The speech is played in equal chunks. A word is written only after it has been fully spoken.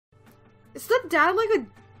Is the dad like a...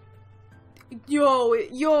 Yo,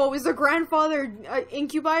 is the grandfather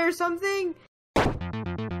incubi or something?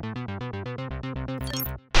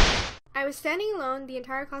 I was standing alone. The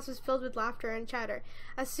entire class was filled with laughter and chatter.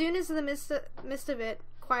 As soon as the midst of it,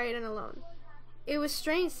 quiet and alone. It was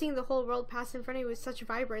strange seeing the whole world pass in front of me with such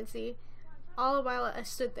vibrancy, all the while I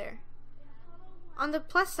stood there. On the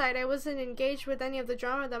plus side, I wasn't engaged with any of the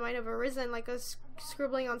drama that might have arisen, like us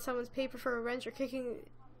scribbling on someone's paper for revenge or kicking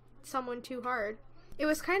someone too hard. It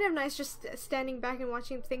was kind of nice just standing back and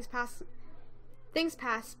watching things pass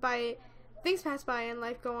by and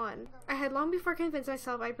life go on. I had long before convinced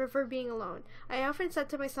myself I prefer being alone. I often said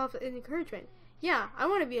to myself in encouragement, yeah, I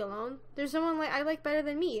want to be alone. There's no one I like better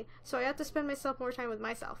than me, so I have to spend myself more time with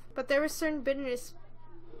myself. But there was a certain bitterness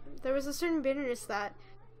that,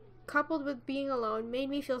 coupled with being alone, made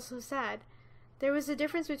me feel so sad. There was a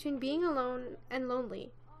difference between being alone and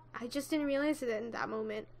lonely. I just didn't realize it in that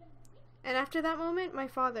moment. And after that moment, my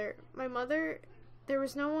father, my mother, there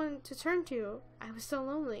was no one to turn to. I was so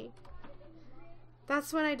lonely.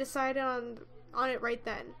 That's when I decided on it right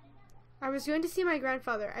then. I was going to see my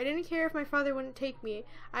grandfather. I didn't care if my father wouldn't take me.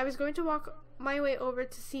 I was going to walk my way over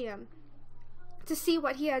to see him, to see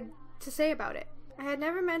what he had to say about it. I had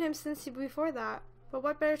never met him since before that, but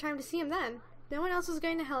what better time to see him then? No one else was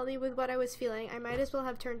going to help me with what I was feeling. I might as well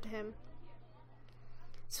have turned to him.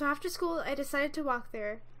 So after school, I decided to walk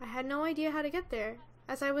there. I had no idea how to get there,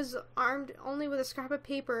 as I was armed only with a scrap of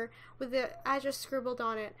paper with the address scribbled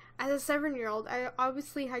on it. As a 7-year-old, I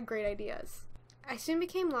obviously had great ideas. I soon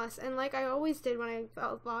became lost, and like I always did when I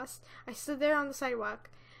felt lost, I stood there on the sidewalk,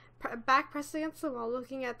 back pressed against the wall,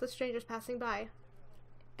 looking at the strangers passing by.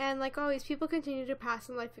 And like always, people continued to pass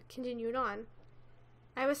and life continued on.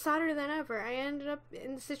 I was sadder than ever. I ended up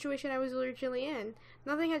in the situation I was originally in.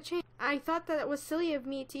 Nothing had changed. I thought that it was silly of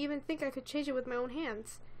me to even think I could change it with my own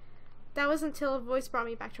hands. That was until a voice brought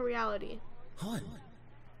me back to reality. Hun,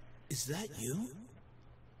 is that you?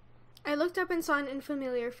 I looked up and saw an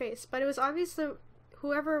unfamiliar face, but it was obvious that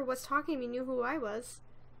whoever was talking to me knew who I was.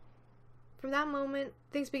 From that moment,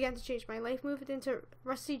 things began to change. My life moved into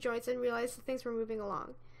rusty joints and realized that things were moving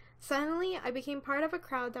along. Suddenly, I became part of a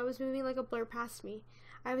crowd that was moving like a blur past me.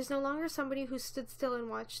 I was no longer somebody who stood still and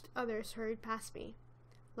watched others hurry past me.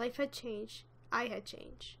 Life had changed. I had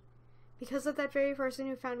changed. Because of that very person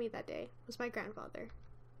who found me that day was my grandfather.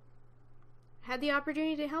 I had the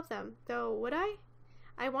opportunity to help them, though would I?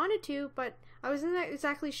 I wanted to, but I wasn't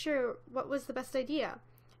exactly sure what was the best idea.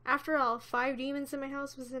 After all, 5 demons in my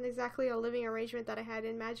house wasn't exactly a living arrangement that I had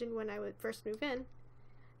imagined when I would first move in.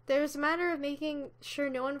 There was a matter of making sure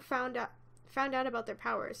no one found out about their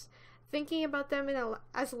powers. Thinking about them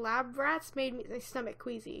as lab rats made my stomach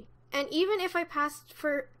queasy. And even if they passed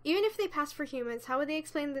for humans, how would they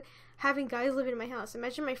explain having guys living in my house?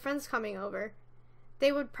 Imagine my friends coming over.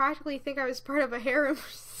 They would practically think I was part of a harem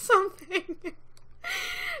or something.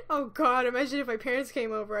 Oh god, imagine if my parents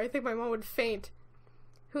came over. I think my mom would faint.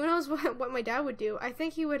 Who knows what my dad would do? I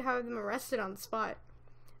think he would have them arrested on the spot.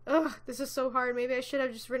 Ugh, this is so hard. Maybe I should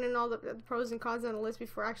have just written all the pros and cons on a list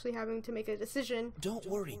before actually having to make a decision. Don't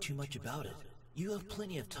worry too much about it. You have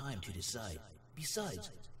plenty of time to decide. Besides,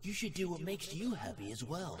 you should do what makes you happy as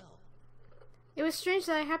well. It was strange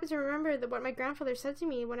that I happened to remember what my grandfather said to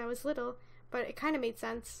me when I was little, but it kind of made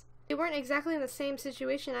sense. They weren't exactly in the same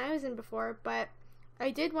situation I was in before, but I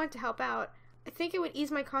did want to help out. I think it would ease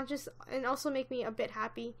my conscience and also make me a bit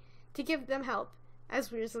happy to give them help. As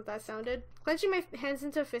weird as that sounded. Clenching my hands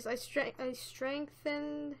into a fist, I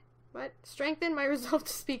strengthened my resolve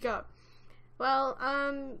to speak up. Well,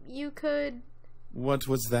 you could... What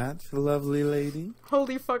was that, lovely lady?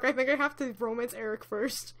 Holy fuck, I think I have to romance Erik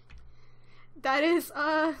first. That is,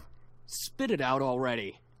 Spit it out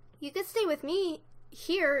already. You could stay with me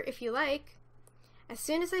here if you like. As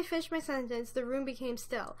soon as I finished my sentence, the room became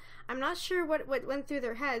still. I'm not sure what went through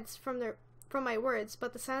their heads from my words,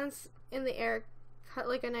 but the silence in the air cut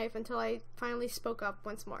like a knife until I finally spoke up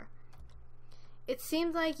once more. It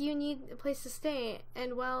seemed like you need a place to stay,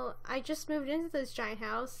 and well, I just moved into this giant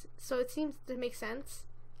house, so it seems to make sense.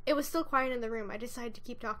 It was still quiet in the room. I decided to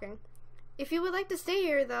keep talking. If you would like to stay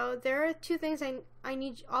here, though, there are 2 things I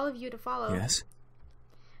need all of you to follow. Yes?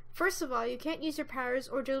 First of all, you can't use your powers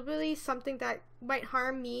or deliberately something that might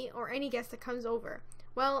harm me or any guest that comes over.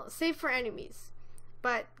 Well, save for enemies.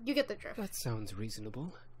 But you get the drift. That sounds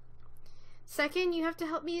reasonable. Second, you have to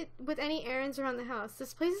help me with any errands around the house.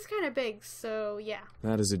 This place is kind of big, so yeah.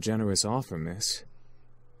 That is a generous offer, miss.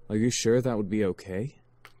 Are you sure that would be okay?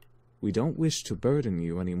 We don't wish to burden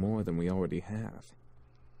you any more than we already have.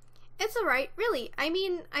 It's alright, really. I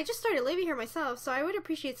mean, I just started living here myself, so I would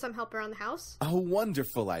appreciate some help around the house. A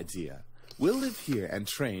wonderful idea. We'll live here and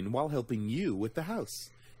train while helping you with the house.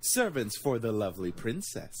 Servants for the lovely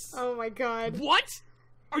princess. Oh my god. What?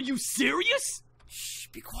 Are you serious? Shh,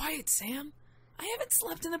 be quiet, Sam. I haven't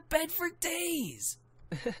slept in a bed for days.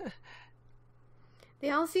 They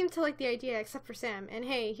all seemed to like the idea except for Sam. And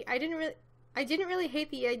hey, I didn't really hate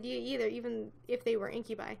the idea either, even if they were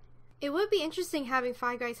incubi. It would be interesting having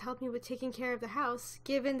 5 guys help me with taking care of the house,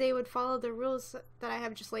 given they would follow the rules that I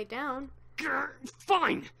have just laid down.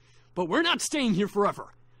 Fine, but we're not staying here forever.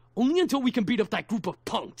 Only until we can beat up that group of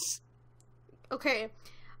punks. Okay,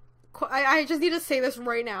 I just need to say this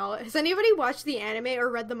right now. Has anybody watched the anime or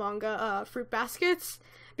read the manga, Fruit Baskets?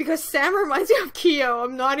 Because Sam reminds me of Kyo.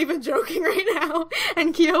 I'm not even joking right now.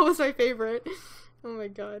 And Kyo was my favorite. Oh my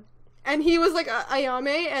god. And he was like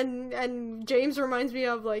Ayame, and James reminds me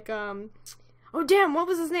of like, oh damn, what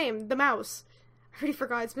was his name? The mouse. I already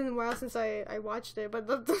forgot, it's been a while since I watched it, but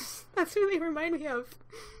that's who they remind me of.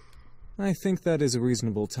 I think that is a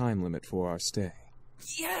reasonable time limit for our stay.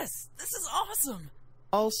 Yes, this is awesome.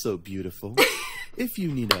 Also beautiful. If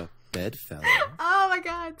you need a bedfellow. Oh my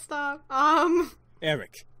god, stop.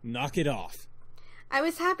 Erik, knock it off. I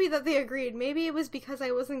was happy that they agreed. Maybe it was because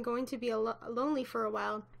I wasn't going to be lonely for a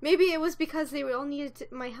while. Maybe it was because they all needed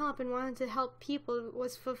my help and wanted to help people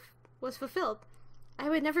was fulfilled. I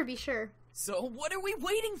would never be sure. So what are we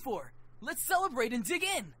waiting for? Let's celebrate and dig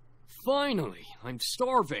in. Finally, I'm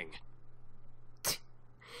starving.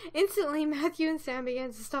 Instantly, Matthew and Sam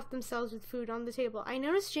began to stuff themselves with food on the table. I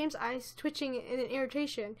noticed James' eyes twitching in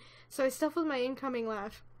irritation, so I stifled my incoming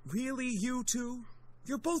laugh. Really, you two?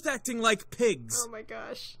 You're both acting like pigs. Oh my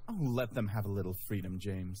gosh. Oh, let them have a little freedom,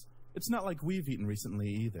 James. It's not like we've eaten recently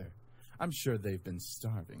either. I'm sure they've been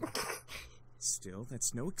starving. Still,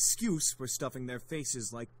 that's no excuse for stuffing their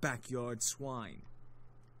faces like backyard swine.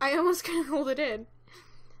 I almost couldn't hold it in.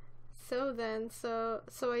 So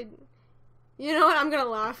I... You know what? I'm gonna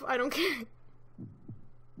laugh. I don't care.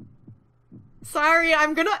 Sorry,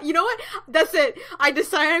 I'm gonna... You know what? That's it. I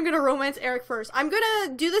decided I'm gonna romance Erik first. I'm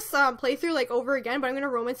gonna do this playthrough like over again, but I'm gonna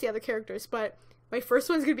romance the other characters. But my first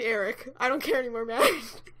one's gonna be Erik. I don't care anymore, man.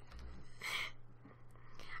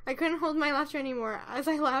 I couldn't hold my laughter anymore. As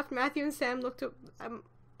I laughed, Matthew and Sam looked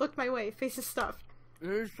my way, faces stuffed.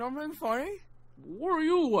 Is something funny? What are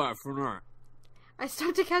you laughing at? I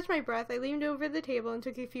stopped to catch my breath. I leaned over the table and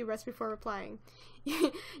took a few breaths before replying.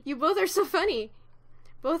 You both are so funny.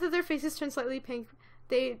 Both of their faces turned slightly pink.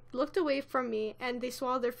 They looked away from me, and they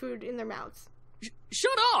swallowed their food in their mouths.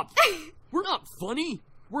 Shut up! We're not funny.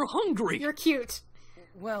 We're hungry. You're cute.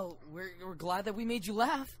 Well, we're glad that we made you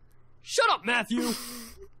laugh. Shut up, Matthew!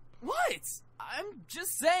 What? I'm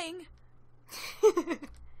just saying.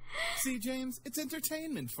 See, James, it's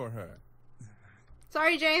entertainment for her.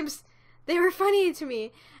 Sorry, James. They were funny to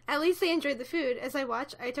me. At least they enjoyed the food. As I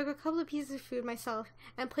watched, I took a couple of pieces of food myself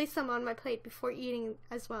and placed them on my plate before eating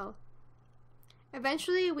as well.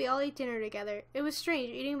 Eventually, we all ate dinner together. It was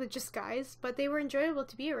strange eating with just guys, but they were enjoyable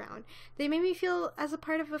to be around. They made me feel as a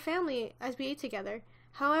part of a family as we ate together.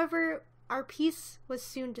 However, our peace was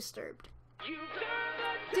soon disturbed.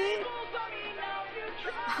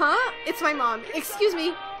 Huh? It's my mom. Excuse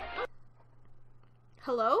me.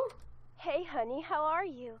 Hello? Hey, honey, how are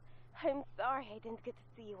you? I'm sorry I didn't get to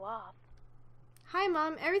see you off. Hi,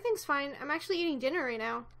 Mom. Everything's fine. I'm actually eating dinner right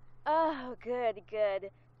now. Oh, good, good.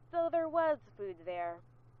 So there was food there.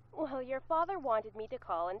 Well, your father wanted me to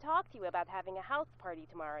call and talk to you about having a house party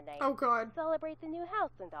tomorrow night. Oh, God. Celebrate the new house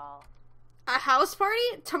and all. A house party?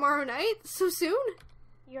 Tomorrow night? So soon?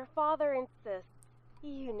 Your father insists.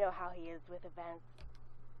 You know how he is with events.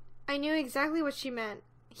 I knew exactly what she meant.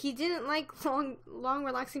 He didn't like long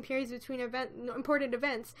relaxing periods between important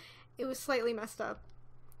events. It was slightly messed up.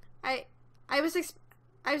 I was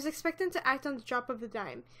expectant to act on the drop of the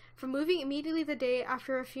dime. From moving immediately the day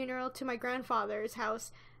after a funeral to my grandfather's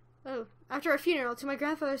house, to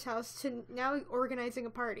now organizing a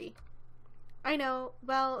party. I know.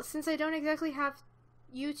 Well, since I don't exactly have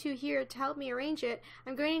you two here to help me arrange it,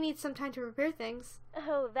 I'm going to need some time to prepare things.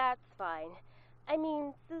 Oh, that's fine. I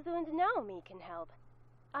mean, Suzu and Naomi can help.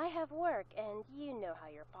 I have work, and you know how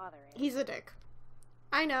your father is. He's a dick.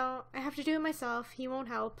 I know. I have to do it myself. He won't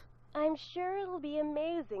help. I'm sure it'll be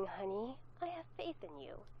amazing, honey. I have faith in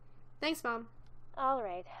you. Thanks, Mom. All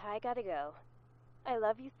right, I gotta go. I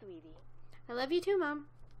love you, sweetie. I love you too, Mom.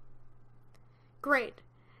 Great.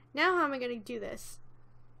 Now how am I going to do this?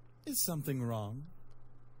 Is something wrong?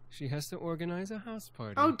 She has to organize a house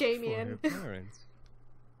party. Oh, Damien. For her parents.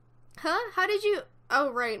 Huh? How did you...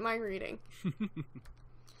 Oh, right, mind reading.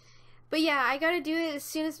 But yeah, I gotta do it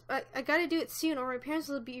soon or my parents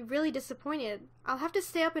will be really disappointed. I'll have to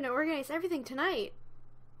stay up and organize everything tonight.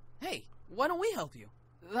 Hey, Why don't we help you?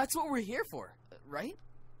 That's what we're here for, right?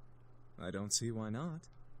 I don't see why not.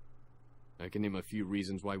 I can name a few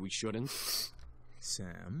reasons why we shouldn't.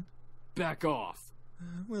 Sam? Back off.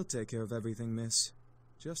 We'll take care of everything, miss.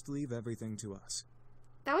 Just leave everything to us.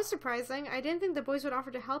 That was surprising. I didn't think the boys would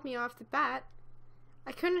offer to help me off the bat.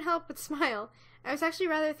 I couldn't help but smile. I was actually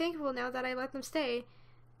rather thankful now that I let them stay.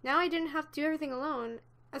 Now I didn't have to do everything alone.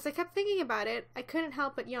 As I kept thinking about it, I couldn't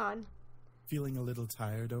help but yawn. Feeling a little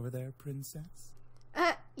tired over there, princess?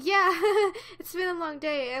 Yeah. It's been a long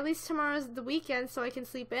day. At least tomorrow's the weekend so I can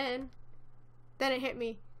sleep in. Then it hit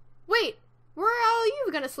me. Wait, where are all you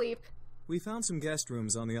gonna sleep? We found some guest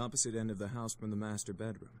rooms on the opposite end of the house from the master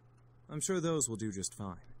bedroom. I'm sure those will do just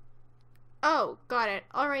fine. Oh, got it.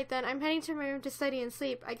 Alright then, I'm heading to my room to study and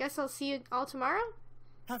sleep. I guess I'll see you all tomorrow?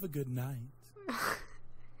 Have a good night.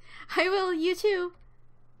 I will, you too.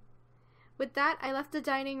 With that, I left the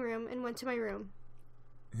dining room and went to my room.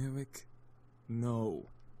 Erik, no.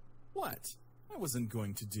 What? I wasn't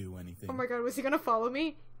going to do anything. Oh my god, was he gonna follow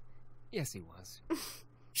me? Yes, he was.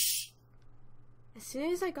 Shh! As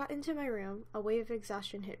soon as I got into my room, a wave of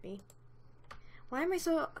exhaustion hit me. Why am I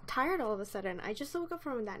so tired all of a sudden? I just woke up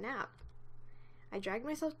from that nap. I dragged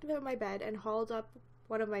myself to my bed and hauled up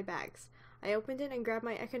one of my bags. I opened it and grabbed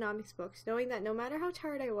my economics books, knowing that no matter how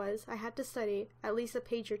tired I was, I had to study at least a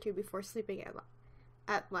page or two before sleeping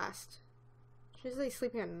at last. Should I say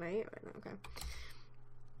sleeping at night? Okay.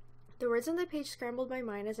 The words on the page scrambled my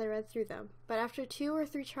mind as I read through them, but after 2 or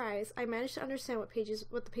 3 tries, I managed to understand what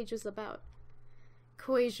the page was about.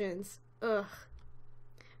 Equations. Ugh.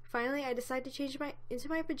 Finally, I decided to change into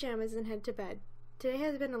my pajamas and head to bed. Today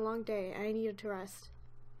has been a long day, and I needed to rest.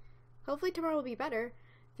 Hopefully tomorrow will be better.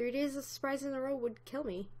 3 days of surprise in a row would kill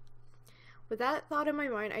me. With that thought in my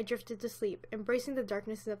mind, I drifted to sleep, embracing the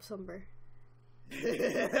darkness of slumber.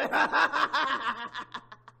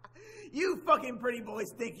 You fucking pretty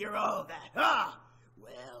boys think you're all that, huh?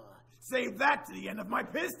 Well, save that to the end of my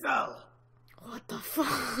pistol! What the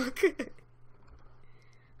fuck?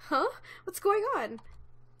 Huh? What's going on?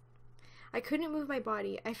 I couldn't move my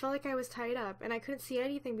body. I felt like I was tied up, and I couldn't see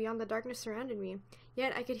anything beyond the darkness surrounding me.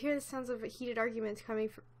 Yet I could hear the sounds of a heated argument coming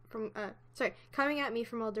coming at me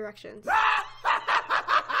from all directions.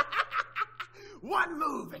 One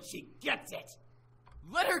move and she gets it!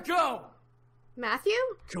 Let her go! Matthew?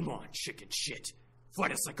 Come on, chicken shit.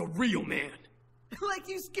 Fight us like a real man. Like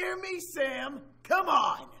you scare me, Sam! Come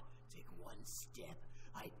on! Take one step,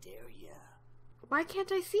 I dare ya. Why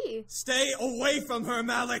can't I see? Stay away from her,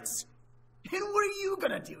 Malix! And what are you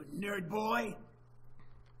gonna do, nerd boy?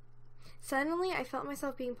 Suddenly, I felt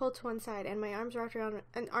myself being pulled to one side, and my arms wrapped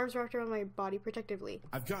around my body protectively.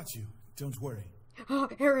 I've got you. Don't worry. Oh,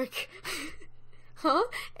 Erik! Huh?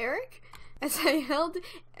 Erik? As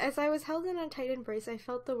I was held in a tight embrace, I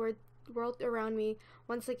felt the world around me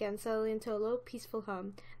once again settle into a low, peaceful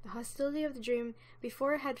hum. The hostility of the dream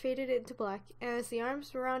before had faded into black, and as the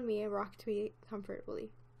arms around me rocked me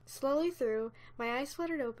comfortably. Slowly through, my eyes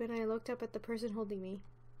fluttered open, and I looked up at the person holding me.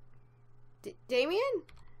 Damien?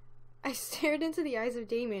 I stared into the eyes of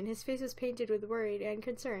Damien. His face was painted with worry and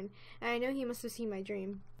concern, and I know he must have seen my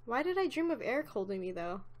dream. Why did I dream of Erik holding me,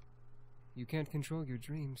 though? You can't control your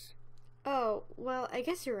dreams. Oh, well, I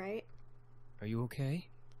guess you're right. Are you okay?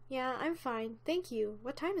 Yeah, I'm fine. Thank you.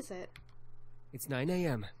 What time is it? It's 9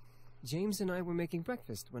 a.m. James and I were making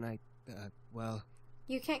breakfast when well...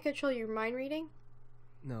 You can't control your mind reading?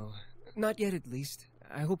 No, not yet at least.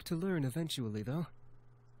 I hope to learn eventually, though.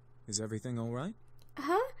 Is everything alright?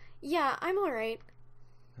 Huh? Yeah, I'm alright.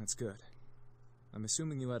 That's good. I'm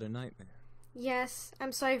assuming you had a nightmare. Yes,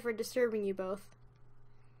 I'm sorry for disturbing you both.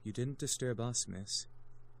 You didn't disturb us, miss.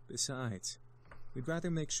 Besides, we'd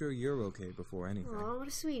rather make sure you're okay before anything. Aw, what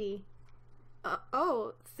a sweetie.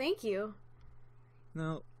 Oh, thank you.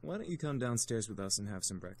 Now, why don't you come downstairs with us and have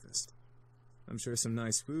some breakfast? I'm sure some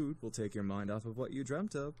nice food will take your mind off of what you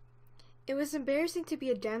dreamt of. It was embarrassing to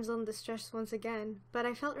be a damsel in distress once again, but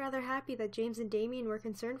I felt rather happy that James and Damien were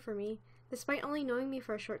concerned for me, despite only knowing me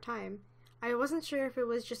for a short time. I wasn't sure if it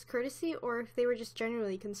was just courtesy or if they were just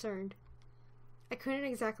genuinely concerned. I couldn't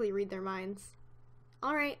exactly read their minds.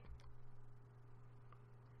 Alright.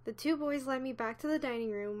 The 2 boys led me back to the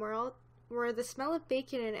dining room where the smell of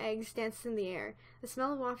bacon and eggs danced in the air. The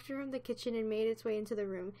smell wafted from the kitchen and made its way into the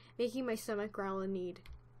room, making my stomach growl in need.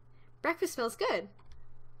 Breakfast smells good!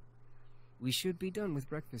 We should be done with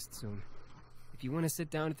breakfast soon. If you want to sit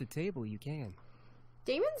down at the table, you can.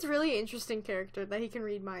 Damon's really interesting character that he can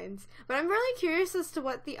read minds, but I'm really curious as to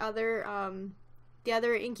what the other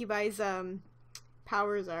incubi's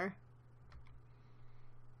powers are.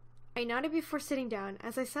 I nodded before sitting down.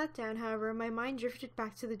 As I sat down, however, my mind drifted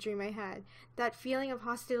back to the dream I had. That feeling of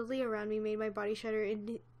hostility around me made my body shudder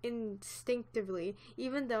instinctively,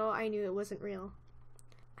 even though I knew it wasn't real.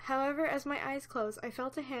 However, as my eyes closed, I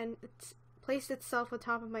felt a hand place itself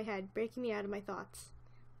atop of my head, breaking me out of my thoughts.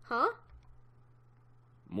 Huh?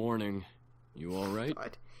 Morning. You alright?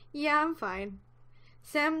 God. Yeah, I'm fine.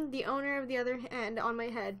 Sam, the owner of the hand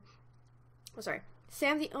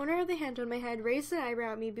on my head, raised an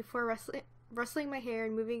eyebrow at me before rustling my hair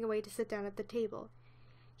and moving away to sit down at the table.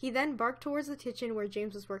 He then barked towards the kitchen where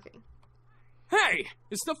James was working. Hey!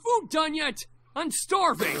 Is the food done yet? I'm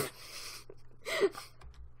starving!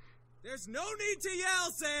 There's no need to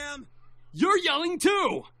yell, Sam! You're yelling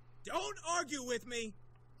too! Don't argue with me!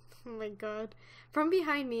 Oh my god. From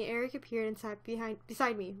behind me, Erik appeared and sat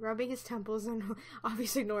beside me, rubbing his temples in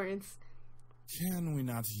obvious ignorance. Can we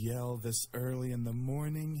not yell this early in the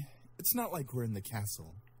morning? It's not like we're in the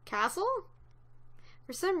castle. Castle?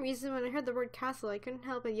 For some reason, when I heard the word castle, I couldn't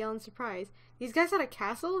help but yell in surprise. These guys had a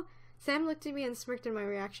castle? Sam looked at me and smirked at my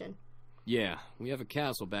reaction. Yeah, we have a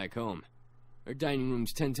castle back home. Our dining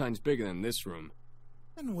room's 10 times bigger than this room.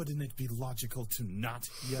 And wouldn't it be logical to not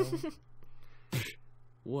yell?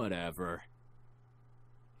 Whatever.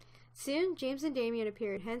 Soon, James and Damien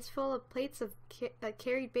appeared, hands full of plates that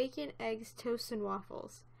carried bacon, eggs, toast, and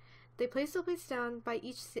waffles. They placed the plates down by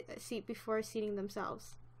each seat before seating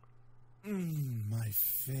themselves. My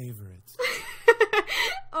favorite.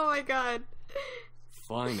 Oh my god.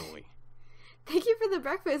 Finally. Thank you for the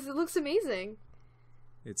breakfast. It looks amazing.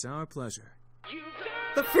 It's our pleasure.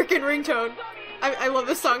 The freaking ringtone. I love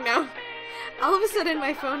this song now. All of a sudden,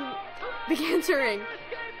 my phone began to ring,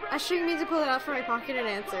 ushering me to pull it out from my pocket and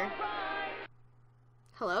answer.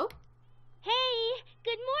 Hello? Hey,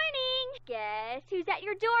 good morning. Guess who's at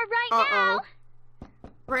your door right now?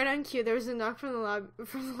 Right on cue, there was a knock from the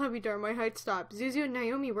lobby door. My heart stopped. Zuzu and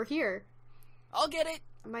Naomi were here. I'll get it.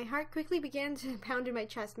 My heart quickly began to pound in my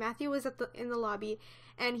chest. Matthew was in the lobby,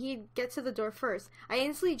 and he'd get to the door first. I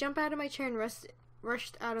instantly jumped out of my chair and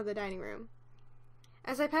rushed out of the dining room.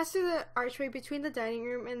 As I passed through the archway between the dining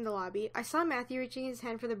room and the lobby, I saw Matthew reaching his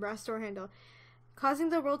hand for the brass door handle,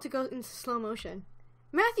 causing the world to go into slow motion.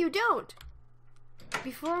 Matthew, don't!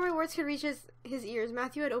 Before my words could reach his ears,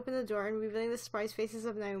 Matthew had opened the door and revealing the surprised faces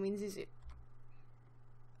of Naomi and Zuzu.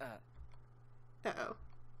 Uh-oh.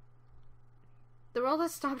 The world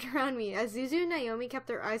had stopped around me, as Zuzu and Naomi kept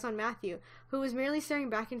their eyes on Matthew, who was merely staring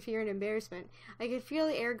back in fear and embarrassment. I could feel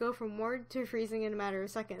the air go from warm to freezing in a matter of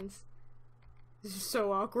seconds. This is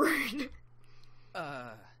so awkward. Hi?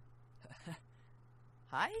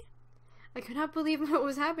 I could not believe what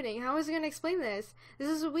was happening. How was I going to explain this?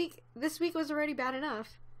 This week was already bad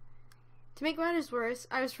enough. To make matters worse,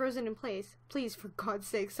 I was frozen in place. Please, for God's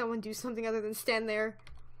sake, someone do something other than stand there.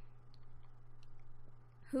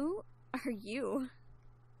 Who are you?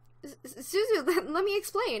 Zuzu, let me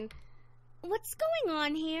explain. What's going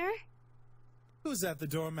on here? Who's at the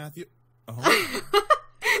door, Matthew? Oh.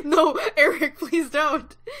 No, Erik, please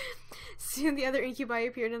don't. Soon the other incubi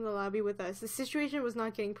appeared in the lobby with us. The situation was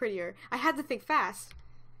not getting prettier. I had to think fast.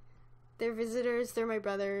 They're visitors, they're my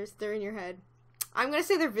brothers, they're in your head. I'm gonna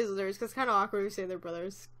say they're visitors, because it's kind of awkward to say they're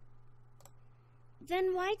brothers.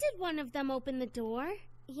 Then why did one of them open the door?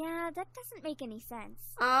 Yeah, that doesn't make any sense.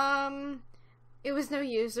 It was no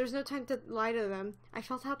use. There was no time to lie to them. I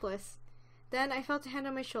felt helpless. Then I felt a hand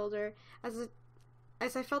on my shoulder as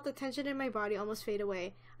I felt the tension in my body almost fade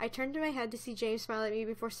away. I turned my head to see James smile at me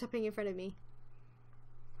before stepping in front of me.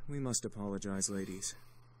 We must apologize, ladies.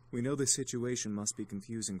 We know the situation must be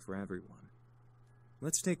confusing for everyone.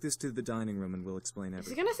 Let's take this to the dining room and we'll explain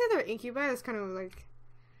everything. Is he gonna say they're incubi? It's kind of like...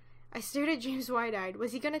 I stared at James wide-eyed.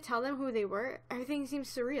 Was he gonna tell them who they were? Everything seemed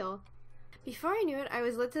surreal. Before I knew it, I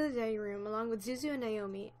was led to the dining room along with Zuzu and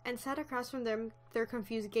Naomi, and sat across from them, their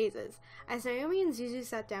confused gazes. As Naomi and Zuzu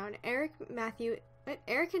sat down, Erik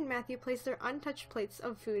and Matthew placed their untouched plates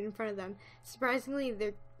of food in front of them,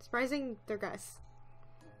 surprising their guests.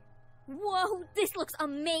 Whoa, this looks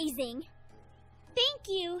amazing! Thank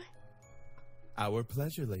you! Our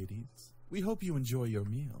pleasure, ladies. We hope you enjoy your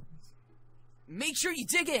meals. Make sure you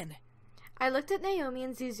dig in! I looked at Naomi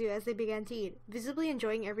and Zuzu as they began to eat, visibly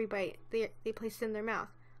enjoying every bite they placed in their mouth.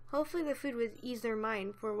 Hopefully the food would ease their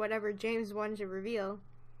mind for whatever James wanted to reveal.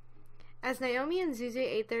 As Naomi and Zuzu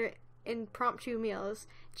ate their impromptu meals,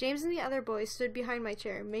 James and the other boys stood behind my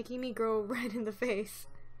chair, making me grow red in the face.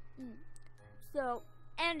 So,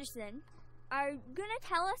 Anderson, are you gonna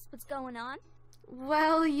tell us what's going on?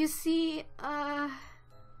 Well, you see,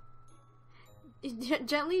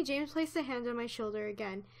 Gently, James placed a hand on my shoulder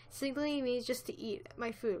again, signaling me just to eat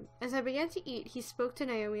my food. As I began to eat, he spoke to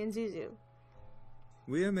Naomi and Zuzu.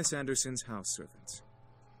 We are Miss Anderson's house servants.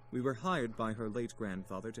 We were hired by her late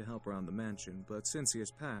grandfather to help around the mansion, but since he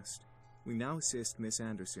has passed, we now assist Miss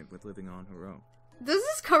Anderson with living on her own. Does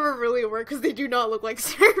this cover really work? Because they do not look like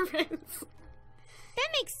servants. That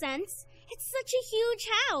makes sense. It's such a huge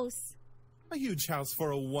house. A huge house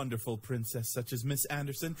for a wonderful princess such as Miss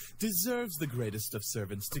Anderson deserves the greatest of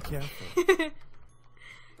servants to care for.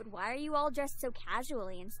 But why are you all dressed so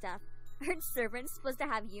casually and stuff? Aren't servants supposed to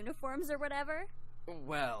have uniforms or whatever?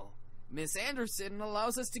 Well, Miss Anderson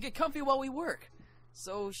allows us to get comfy while we work,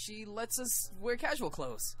 so she lets us wear casual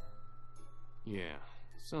clothes. Yeah,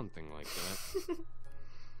 something like that.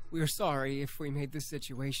 We're sorry if we made this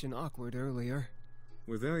situation awkward earlier.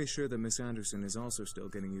 We're very sure that Miss Anderson is also still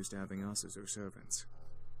getting used to having us as her servants.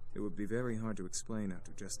 It would be very hard to explain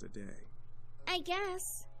after just a day. I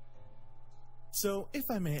guess. So, if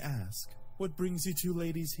I may ask, what brings you two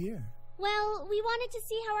ladies here? Well, we wanted to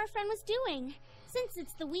see how our friend was doing. Since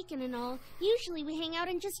it's the weekend and all, usually we hang out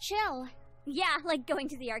and just chill. Yeah, like going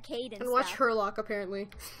to the arcade and And stuff. watch Herlock, apparently.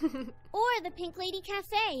 Or the Pink Lady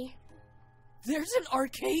Cafe. There's an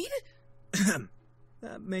arcade?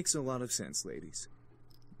 That makes a lot of sense, ladies.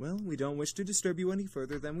 Well, we don't wish to disturb you any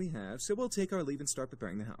further than we have, so we'll take our leave and start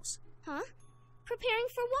preparing the house. Huh? Preparing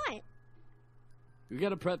for what? We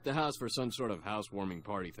gotta prep the house for some sort of housewarming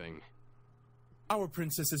party thing. Our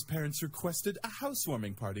princess's parents requested a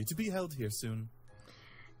housewarming party to be held here soon.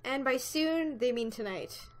 And by soon, they mean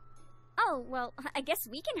tonight. Oh, well, I guess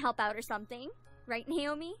we can help out or something. Right,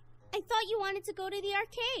 Naomi? I thought you wanted to go to the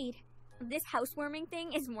arcade. This housewarming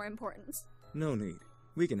thing is more important. No need.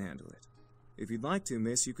 We can handle it. If you'd like to,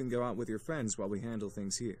 miss, you can go out with your friends while we handle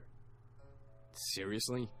things here.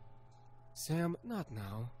 Seriously? Sam, not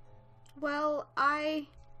now. Well, I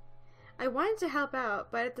wanted to help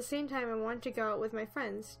out, but at the same time I wanted to go out with my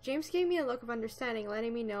friends. James gave me a look of understanding,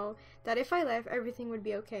 letting me know that if I left, everything would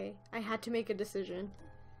be okay. I had to make a decision.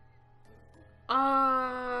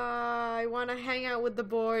 I want to hang out with the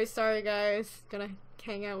boys. Sorry, guys. Gonna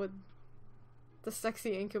hang out with the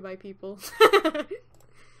sexy incubi people.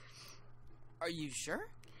 Are you sure?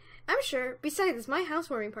 I'm sure. Besides, it's my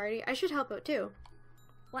housewarming party. I should help out too.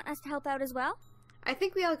 Want us to help out as well? I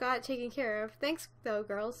think we all got it taken care of. Thanks, though,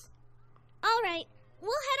 girls. Alright,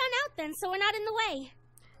 we'll head on out then so we're not in the way.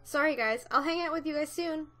 Sorry, guys. I'll hang out with you guys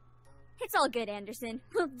soon. It's all good, Anderson.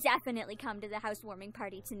 We'll definitely come to the housewarming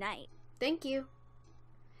party tonight. Thank you.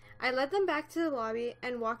 I led them back to the lobby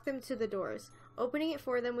and walked them to the doors, opening it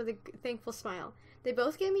for them with a thankful smile. They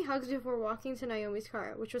both gave me hugs before walking to Naomi's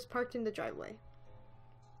car, which was parked in the driveway.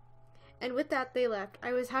 And with that, they left.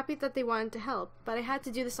 I was happy that they wanted to help, but I had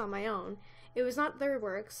to do this on my own. It was not their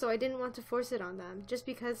work, so I didn't want to force it on them, just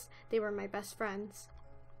because they were my best friends.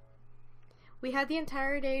 We had the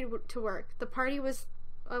entire day to work. The party was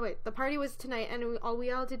tonight, and all we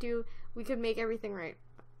had to do, we could make everything right.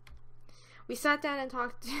 We sat down and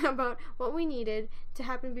talked about what we needed to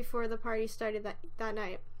happen before the party started that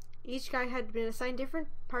night. Each guy had been assigned different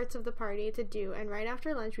parts of the party to do, and right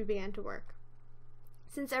after lunch we began to work.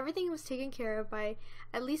 Since everything was taken care of by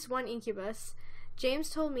at least one incubus, James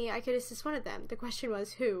told me I could assist one of them. The question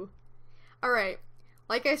was, who? Alright,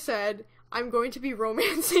 like I said, I'm going to be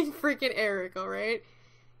romancing freaking Erik, alright?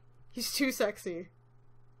 He's too sexy.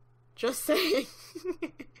 Just saying.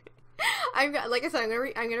 Like I said, I'm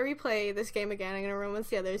gonna replay this game again. I'm gonna romance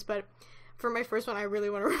the others, but for my first one, I really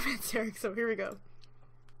want to romance Erik, so here we go.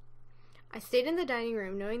 I stayed in the dining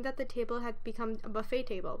room, knowing that the table had become a buffet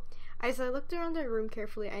table. As I looked around the room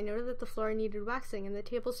carefully, I noted that the floor needed waxing and the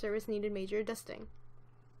table service needed major dusting.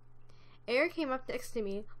 Erik came up next to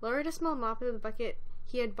me, lowered a small mop of the bucket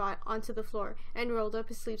he had bought onto the floor, and rolled up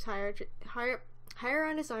his sleeves higher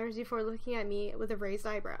on his arms before looking at me with a raised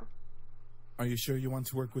eyebrow. Are you sure you want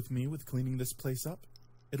to work with me with cleaning this place up?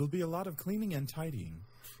 It'll be a lot of cleaning and tidying.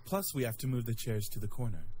 Plus, we have to move the chairs to the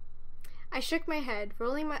corner. I shook my head,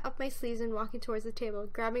 rolling up my sleeves and walking towards the table,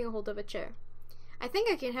 grabbing a hold of a chair. I think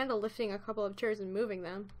I can handle lifting a couple of chairs and moving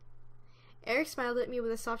them. Erik smiled at me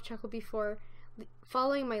with a soft chuckle before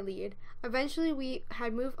following my lead. Eventually, we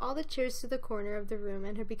had moved all the chairs to the corner of the room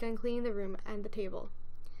and had begun cleaning the room and the table.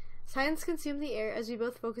 Silence consumed the air as we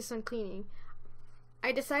both focused on cleaning.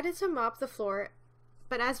 I decided to mop the floor,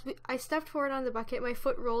 but as I stepped forward on the bucket, my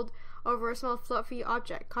foot rolled over a small fluffy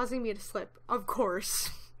object, causing me to slip. Of course.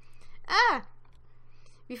 Ah!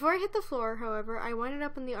 Before I hit the floor, however, I wound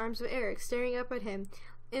up in the arms of Erik, staring up at him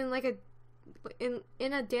in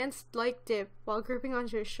a dance-like dip while gripping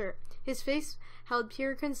onto his shirt. His face held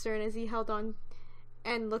pure concern as he held on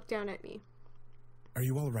and looked down at me. Are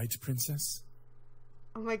you all right, Princess?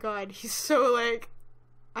 Oh my god, he's so like,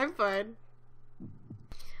 I'm fine.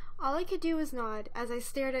 All I could do was nod as I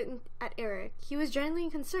stared at Erik. He was genuinely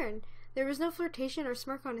concerned. There was no flirtation or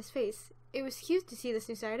smirk on his face. It was cute to see this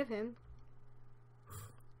new side of him.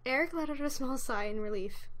 Erik let out a small sigh in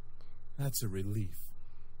relief. That's a relief.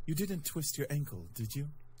 You didn't twist your ankle, did you?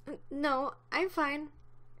 No, I'm fine.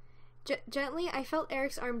 Gently, I felt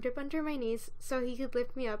Erik's arm dip under my knees so he could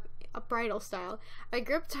lift me up bridal style. I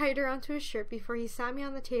gripped tighter onto his shirt before he sat me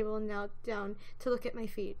on the table and knelt down to look at my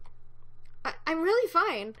feet. I'm really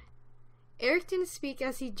fine. Erik didn't speak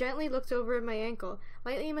as he gently looked over at my ankle,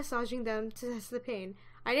 lightly massaging them to test the pain.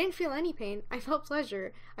 I didn't feel any pain. I felt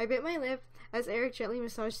pleasure. I bit my lip as Erik gently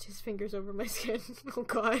massaged his fingers over my skin. Oh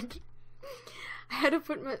god. I had a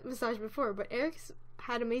foot massage before, but Erik's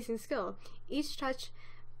had amazing skill. Each touch,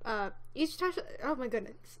 oh my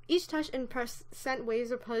goodness. Each touch and press sent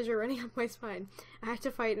waves of pleasure running up my spine. I had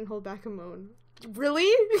to fight and hold back a moan. Really?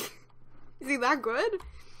 Is he that good?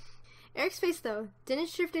 Erik's face, though, didn't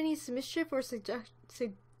shift any mischief or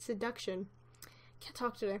seduction. Can't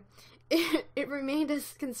talk today. It remained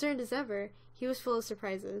as concerned as ever. He was full of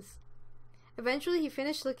surprises. Eventually, he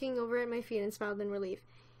finished looking over at my feet and smiled in relief.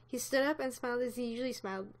 He stood up and smiled as he usually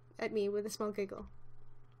smiled at me with a small giggle.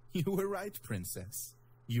 You were right, Princess.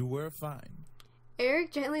 You were fine.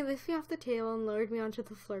 Erik gently lifted me off the table and lowered me onto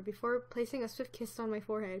the floor before placing a swift kiss on my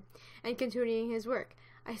forehead and continuing his work.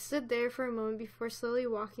 I stood there for a moment before slowly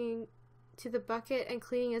walking to the bucket and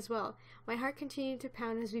cleaning as well. My heart continued to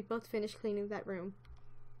pound as we both finished cleaning that room.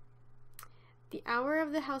 The hour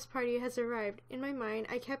of the house party has arrived. In my mind,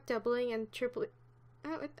 I kept double and triple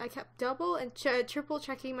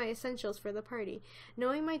checking my essentials for the party.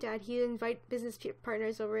 Knowing my dad, he'd invite business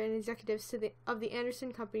partners over and executives of the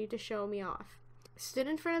Anderson company to show me off. I stood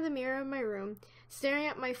in front of the mirror of my room, staring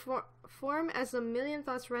at my form as a million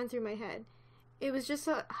thoughts ran through my head. It was just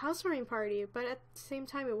a housewarming party, but at the same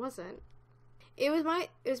time it wasn't. It was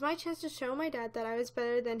my chance to show my dad that I was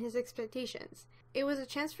better than his expectations. It was a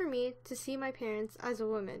chance for me to see my parents as a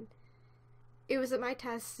woman. It was my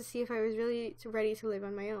test to see if I was really ready to live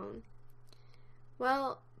on my own.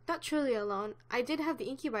 Well, not truly alone. I did have the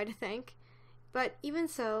incubi to thank, but even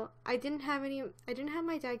so, I didn't have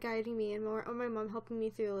my dad guiding me and or my mom helping me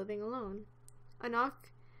through living alone. A knock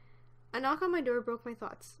on my door broke my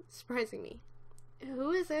thoughts, surprising me.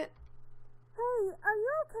 Who is it? Hey, are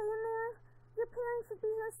you okay in there? Your parents should be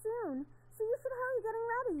here soon, so you should hurry getting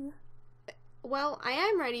ready. Well, I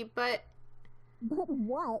am ready, but... But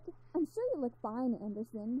what? I'm sure you look fine,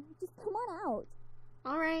 Anderson. Just come on out.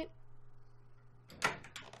 Alright.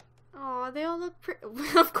 Aw, they all look pretty.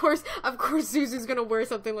 Of course Zuzu's gonna wear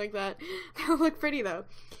something like that. They all look pretty, though.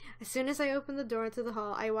 As soon as I opened the door into the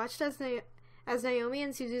hall, I watched as Naomi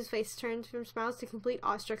and Zuzu's face turned from smiles to complete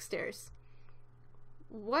awestruck stares.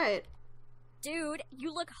 What? Dude,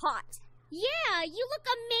 you look hot. Yeah, you look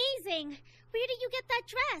amazing. Where did you get that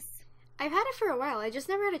dress? I've had it for a while. I just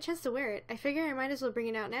never had a chance to wear it. I figure I might as well bring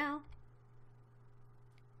it out now.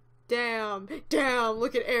 Damn,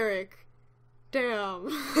 look at Erik. Damn.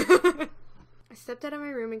 I stepped out of my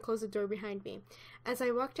room and closed the door behind me. As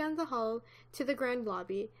I walked down the hall to the grand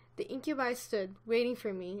lobby, the incubi stood, waiting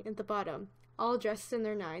for me at the bottom, all dressed in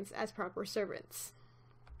their nines as proper servants.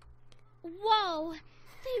 Whoa,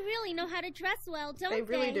 they really know how to dress well, don't they? They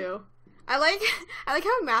really do. I like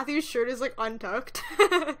how Matthew's shirt is like untucked.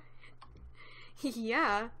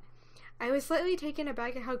 Yeah. I was slightly taken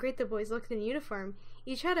aback at how great the boys looked in uniform.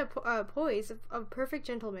 Each had a poise of perfect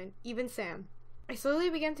gentlemen, even Sam. I slowly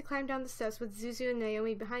began to climb down the steps with Zuzu and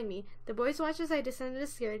Naomi behind me. The boys watched as I descended a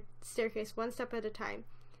staircase one step at a time.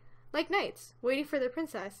 Like knights, waiting for their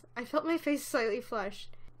princess. I felt my face slightly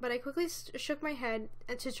flushed, but I quickly shook my head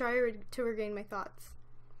to try to regain my thoughts.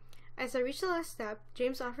 As I reached the last step,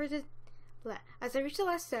 James offered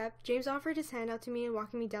his hand out to me and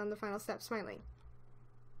walking me down the final step, smiling.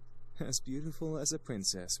 As beautiful as a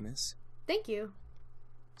princess, miss. Thank you.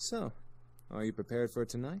 So, are you prepared for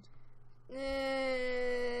tonight? As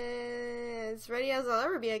ready as I'll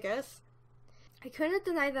ever be, I guess. I couldn't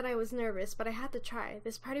deny that I was nervous, but I had to try.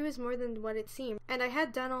 This party was more than what it seemed, and I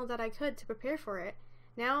had done all that I could to prepare for it.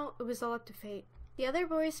 Now, it was all up to fate. The other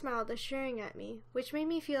boys smiled, assuring at me, which made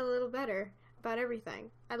me feel a little better about everything.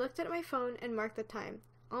 I looked at my phone and marked the time.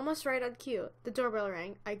 Almost right on cue. The doorbell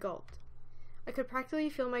rang. I gulped. I could practically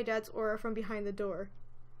feel my dad's aura from behind the door.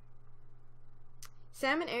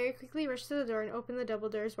 Sam and Erik quickly rushed to the door and opened the double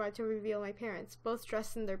doors wide to reveal my parents, both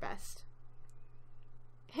dressed in their best.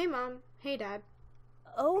 Hey, Mom. Hey, Dad.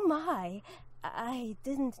 Oh my, I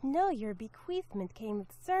didn't know your bequeathment came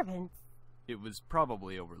with servants. It was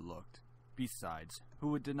probably overlooked. Besides, who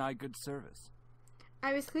would deny good service?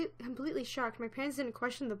 I was completely shocked. My parents didn't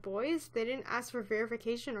question the boys. They didn't ask for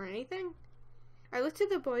verification or anything. I looked at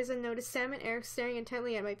the boys and noticed Sam and Erik staring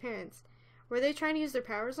intently at my parents. Were they trying to use their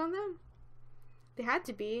powers on them? They had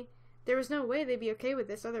to be. There was no way they'd be okay with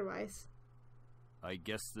this otherwise. I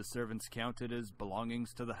guess the servants counted as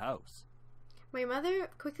belongings to the house. My mother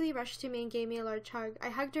quickly rushed to me and gave me a large hug. I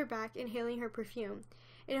hugged her back, inhaling her perfume.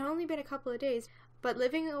 It had only been a couple of days, but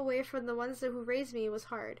living away from the ones who raised me was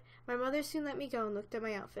hard. My mother soon let me go and looked at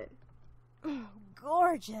my outfit.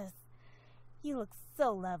 Gorgeous. You look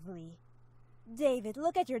so lovely. David,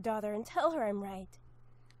 look at your daughter and tell her I'm right.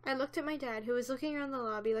 I looked at my dad, who was looking around the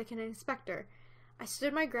lobby like an inspector. I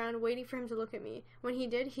stood my ground, waiting for him to look at me. When he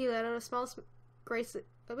did, he let out a small smile grace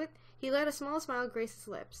his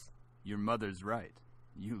lips. Your mother's right.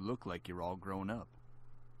 You look like you're all grown up.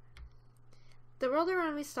 The world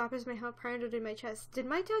around me stopped as my heart pounded in my chest. Did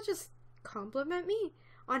my dad just compliment me?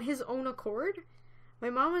 On his own accord? My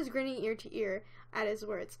mom was grinning ear to ear at his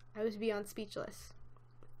words. I was beyond speechless.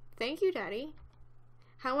 Thank you, Daddy.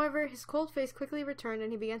 However, his cold face quickly returned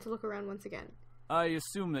and he began to look around once again. I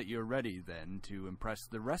assume that you're ready, then, to impress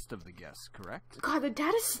the rest of the guests, correct? God, the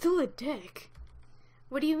dad is still a dick.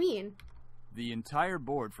 What do you mean? The entire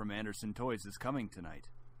board from Anderson Toys is coming tonight.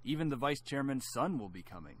 Even the vice chairman's son will be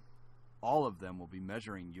coming. All of them will be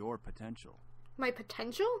measuring your potential. My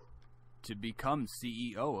potential? To become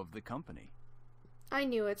CEO of the company. I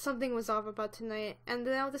knew it. Something was off about tonight, and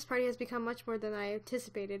now this party has become much more than I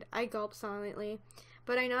anticipated. I gulped silently,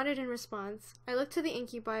 but I nodded in response. I looked to the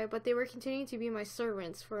incubi, but they were continuing to be my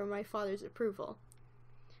servants for my father's approval.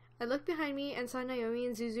 I looked behind me and saw Naomi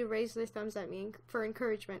and Zuzu raise their thumbs at me for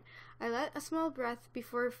encouragement. I let a small breath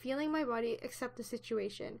before feeling my body accept the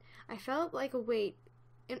situation. I felt a weight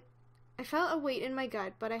in my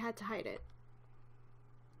gut, but I had to hide it.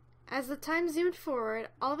 As the time zoomed forward,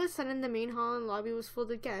 all of a sudden the main hall and lobby was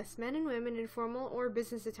full of guests. Men and women in formal or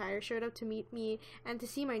business attire showed up to meet me and to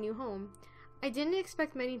see my new home. I didn't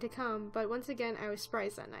expect many to come, but once again I was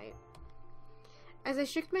surprised that night. As I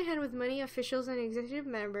shook my hand with many officials and executive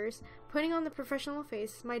members, putting on the professional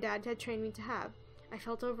face my dad had trained me to have, I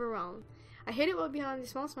felt overwhelmed. I hid it well behind a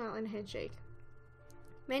small smile and a handshake.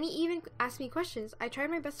 Many even asked me questions. I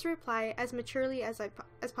tried my best to reply as maturely as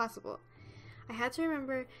possible. I had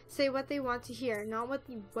to say what they want to hear, not what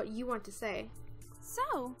you want to say.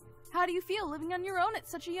 So, how do you feel living on your own at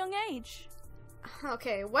such a young age?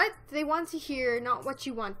 Okay, what they want to hear, not what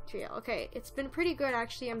you want to feel. Okay, it's been pretty good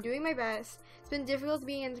actually. I'm doing my best. It's been difficult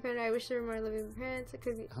being independent. I wish there were more living with parents.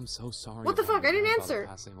 I'm so sorry. What the fuck? I didn't answer.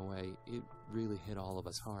 Passing away. It really hit all of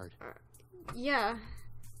us hard. Yeah.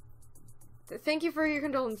 Thank you for your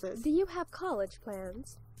condolences. Do you have college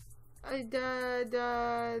plans? Yes,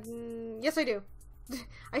 I do.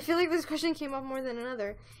 I feel like this question came up more than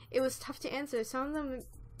another. It was tough to answer. Some of them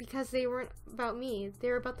because they weren't about me. They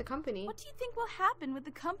were about the company. What do you think will happen with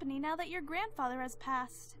the company now that your grandfather has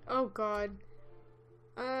passed? Oh, God.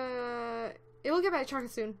 It will get back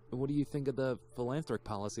chocolate soon. What do you think of the philanthropic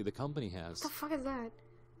policy the company has? What the fuck is that?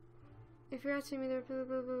 If you're asking me,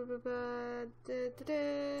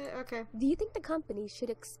 okay. Do you think the company should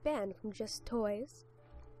expand from just toys?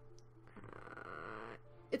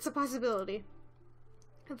 It's a possibility.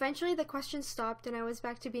 Eventually, the questions stopped, and I was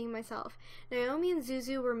back to being myself. Naomi and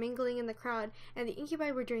Zuzu were mingling in the crowd, and the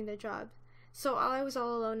incubi were doing their job. So I was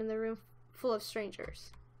all alone in the room full of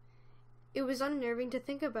strangers. It was unnerving to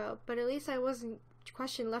think about, but at least I wasn't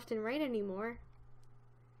questioned left and right anymore.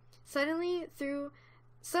 Suddenly,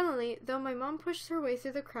 though, my mom pushed her way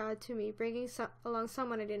through the crowd to me, bringing along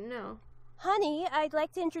someone I didn't know. Honey, I'd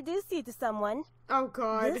like to introduce you to someone. Oh,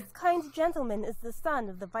 God. This kind gentleman is the son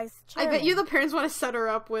of the vice chairman. I bet you the parents want to set her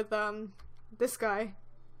up with, this guy.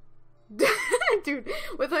 Dude,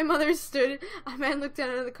 with my mother stood, a man looked at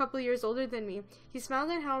her a couple of years older than me. He smiled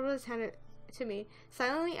and held his hand to me,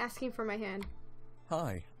 silently asking for my hand.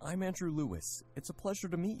 Hi, I'm Andrew Lewis. It's a pleasure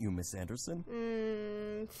to meet you, Miss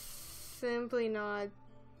Anderson. Simply not.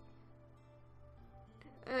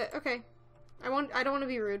 Okay. I don't want to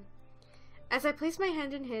be rude. As I placed my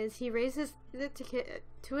hand in his, he raised it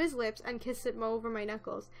to his lips and kissed it over my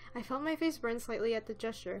knuckles. I felt my face burn slightly at the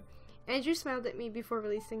gesture. Andrew smiled at me before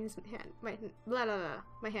releasing his hand. My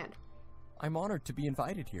hand. I'm honored to be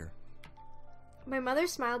invited here. My mother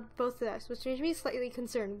smiled at both of us, which made me slightly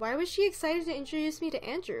concerned. Why was she excited to introduce me to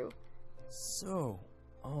Andrew? So,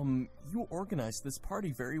 you organized this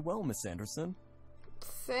party very well, Miss Anderson.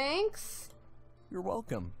 Thanks. You're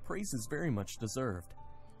welcome. Praise is very much deserved.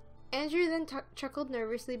 Andrew then chuckled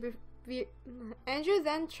nervously,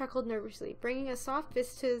 bringing a soft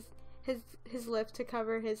fist to his lip to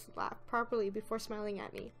cover his laugh properly before smiling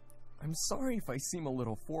at me. I'm sorry if I seem a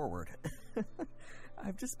little forward.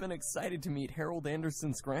 I've just been excited to meet Harold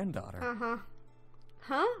Anderson's granddaughter. Uh-huh.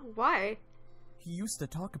 Huh? Why? He used to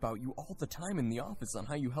talk about you all the time in the office on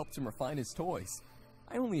how you helped him refine his toys.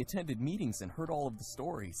 I only attended meetings and heard all of the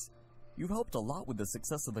stories. You helped a lot with the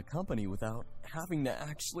success of the company without having to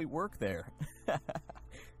actually work there.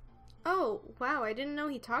 Oh, wow, I didn't know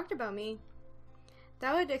he talked about me.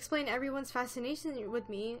 That would explain everyone's fascination with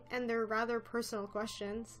me and their rather personal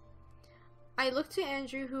questions. I looked to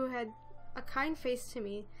Andrew, who had a kind face to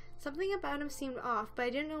me. Something about him seemed off, but I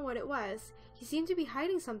didn't know what it was. He seemed to be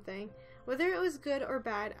hiding something. Whether it was good or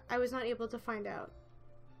bad, I was not able to find out.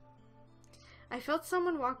 I felt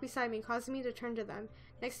someone walk beside me, causing me to turn to them.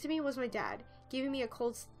 Next to me was my dad, giving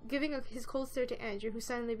his cold stare to Andrew, who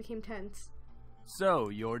suddenly became tense. So,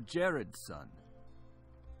 you're Jared's son.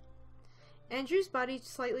 Andrew's body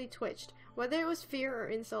slightly twitched. Whether it was fear or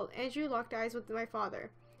insult, Andrew locked eyes with my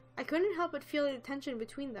father. I couldn't help but feel the tension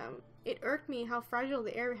between them. It irked me how fragile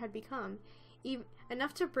the air had become,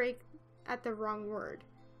 enough to break at the wrong word.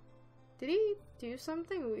 Did he do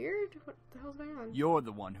something weird? What the hell's going on? You're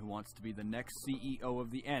the one who wants to be the next CEO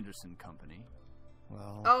of the Anderson Company.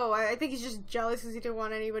 Well... Oh, I think he's just jealous because he didn't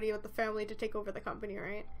want anybody with the family to take over the company,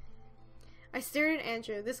 right? I stared at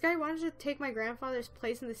Andrew. This guy wanted to take my grandfather's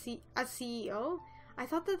place in as CEO? I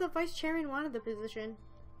thought that the vice chairman wanted the position.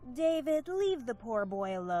 David, leave the poor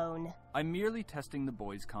boy alone. I'm merely testing the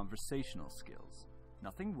boy's conversational skills.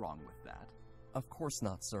 Nothing wrong with that. Of course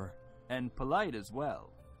not, sir. And polite as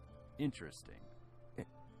well. Interesting.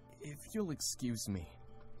 If you'll excuse me.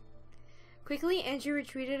 Quickly, Andrew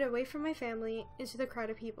retreated away from my family into the crowd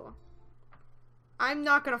of people. I'm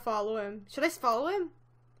not gonna follow him. Should I follow him?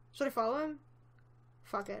 Should I follow him?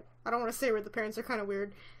 Fuck it. I don't want to say where the parents are kind of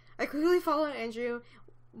weird. I quickly followed Andrew,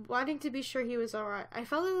 wanting to be sure he was alright. I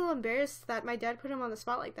felt a little embarrassed that my dad put him on the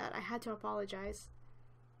spot like that. I had to apologize.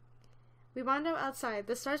 We wound up outside.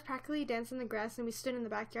 The stars practically danced in the grass, and we stood in the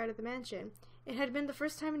backyard of the mansion. It had been the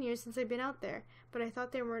first time in years since I'd been out there, but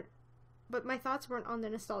my thoughts weren't on the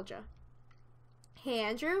nostalgia. Hey,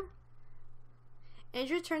 Andrew?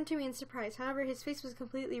 Andrew turned to me in surprise. However, his face was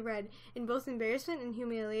completely red, in both embarrassment and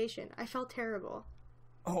humiliation. I felt terrible.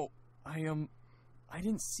 Oh, I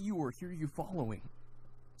didn't see you or hear you following.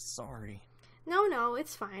 Sorry. No,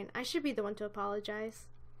 it's fine. I should be the one to apologize.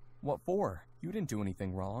 What for? You didn't do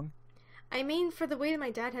anything wrong. I mean, for the way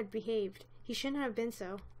my dad had behaved. He shouldn't have been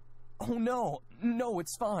so. Oh, no,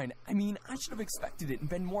 it's fine. I mean, I should have expected it and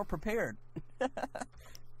been more prepared.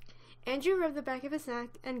 Andrew rubbed the back of his neck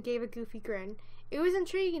and gave a goofy grin. It was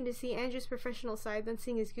intriguing to see Andrew's professional side, then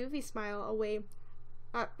seeing his goofy smile away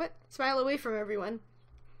from everyone.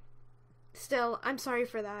 Still, I'm sorry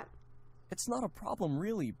for that. It's not a problem,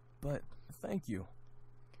 really, but thank you.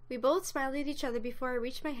 We both smiled at each other before I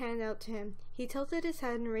reached my hand out to him. He tilted his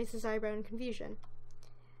head and raised his eyebrow in confusion.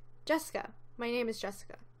 Jessica. My name is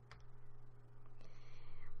Jessica.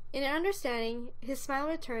 In an understanding, his smile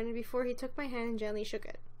returned before he took my hand and gently shook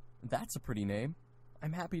it. That's a pretty name.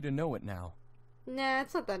 I'm happy to know it now. Nah,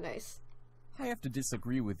 it's not that nice. I have to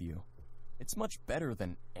disagree with you. It's much better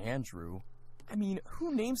than Andrew. I mean,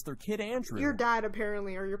 who names their kid Andrew? Your dad,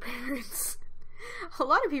 apparently, or your parents. A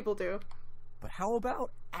lot of people do. But how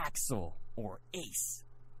about Axel or Ace?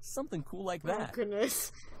 Something cool like that. Oh,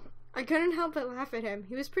 goodness. I couldn't help but laugh at him.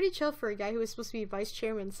 He was pretty chill for a guy who was supposed to be vice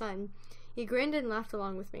chairman's son. He grinned and laughed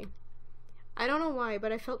along with me. I don't know why,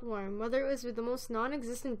 but I felt warm, whether it was with the most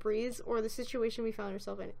non-existent breeze or the situation we found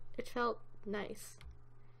ourselves in. It felt nice.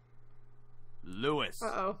 Lewis.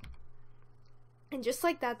 Uh-oh. And just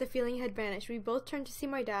like that, the feeling had vanished. We both turned to see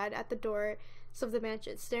my dad at the door of the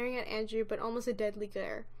mansion, staring at Andrew, but almost a deadly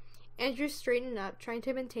glare. Andrew straightened up, trying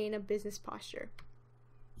to maintain a business posture.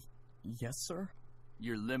 Yes, sir?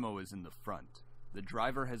 Your limo is in the front. The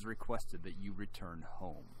driver has requested that you return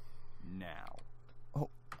home. Now. Oh,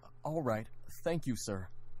 all right. Thank you, sir.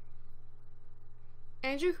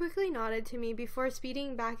 Andrew quickly nodded to me before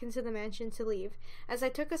speeding back into the mansion to leave. As I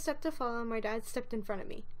took a step to follow, my dad stepped in front of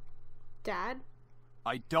me. Dad?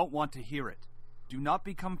 I don't want to hear it. Do not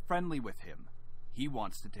become friendly with him. He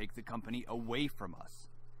wants to take the company away from us.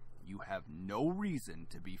 You have no reason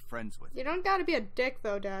to be friends with him. You don't gotta be a dick,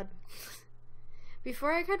 though, Dad.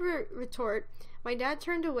 Before I could retort, my dad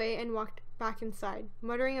turned away and walked back inside,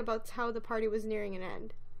 muttering about how the party was nearing an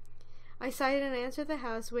end. I sighed and answered the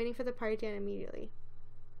house, waiting for the party to end immediately.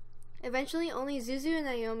 Eventually, only Zuzu and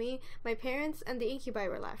Naomi, my parents, and the incubi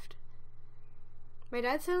were left. My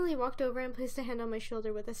dad suddenly walked over and placed a hand on my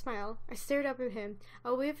shoulder with a smile. I stared up at him.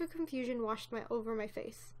 A wave of confusion washed over my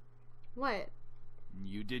face. What?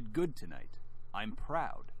 You did good tonight. I'm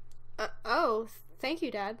proud. Oh, thank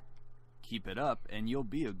you, Dad. Keep it up, and you'll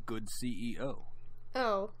be a good CEO.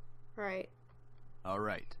 Oh, right.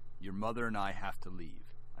 Alright, your mother and I have to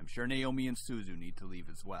leave. I'm sure Naomi and Suzu need to leave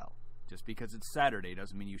as well. Just because it's Saturday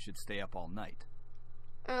doesn't mean you should stay up all night.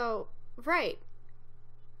 Oh, right.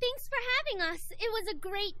 Thanks for having us. It was a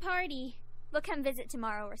great party. We'll come visit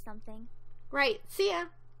tomorrow or something. Right. See ya.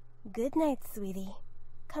 Good night, sweetie.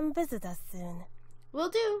 Come visit us soon. Will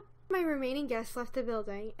do. My remaining guests left the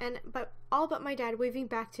building, all but my dad waving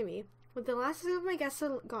back to me. With the last of my guests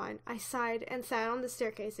gone, I sighed and sat on the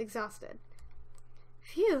staircase, exhausted.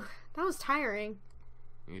 Phew, that was tiring.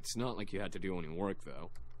 It's not like you had to do any work,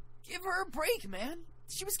 though. Give her a break, man.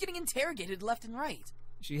 She was getting interrogated left and right.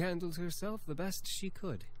 She handled herself the best she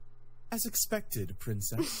could. As expected,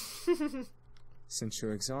 princess. Since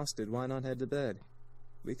you're exhausted, why not head to bed?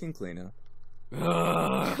 We can clean up.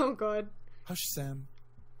 Oh, God. Hush, Sam.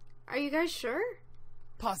 Are you guys sure?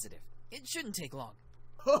 Positive. It shouldn't take long.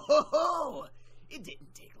 Ho ho ho! It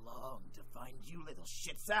didn't take long to find you little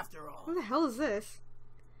shits after all. What the hell is this?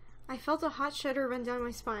 I felt a hot shudder run down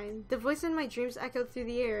my spine. The voice in my dreams echoed through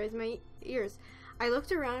the air as my ears. I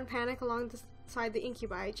looked around in panic alongside the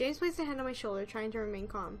incubi. James placed a hand on my shoulder, trying to remain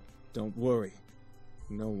calm. Don't worry.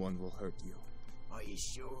 No one will hurt you. Are you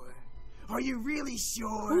sure? Are you really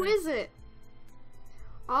sure? Who is it?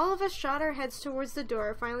 All of us shot our heads towards the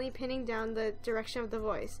door, finally pinning down the direction of the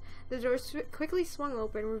voice. The door quickly swung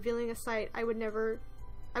open, revealing a sight I would never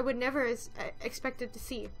expected to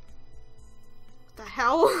see. What the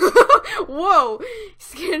hell? Whoa!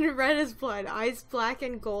 Skin red as blood, eyes black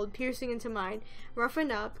and gold piercing into mine,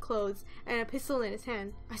 roughened up clothes, and a pistol in his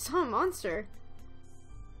hand. I saw a monster.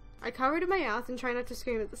 I covered my mouth and tried not to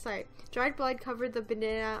scream at the sight. Dried blood covered the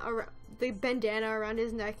bandana around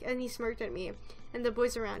his neck, and he smirked at me and the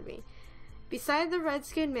boys around me. Beside the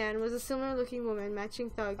red-skinned man was a similar-looking woman, matching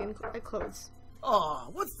thug in clothes. Oh,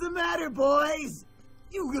 what's the matter, boys?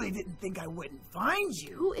 You really didn't think I wouldn't find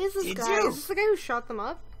you? Who is this guy? You? Is this the guy who shot them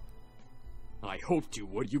up? I hoped you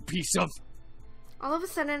would, you piece of... All of a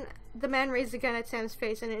sudden, the man raised a gun at Sam's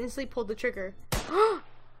face and instantly pulled the trigger.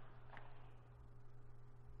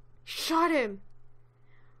 Shot him!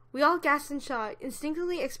 We all gasped in shock,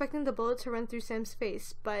 instinctively expecting the bullet to run through Sam's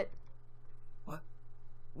face, but...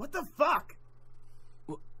 What the fuck?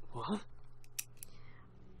 What?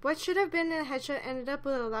 What should have been a headshot ended up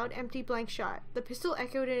with a loud, empty blank shot. The pistol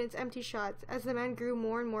echoed in its empty shots as the man grew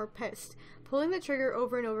more and more pissed, pulling the trigger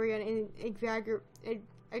over and over again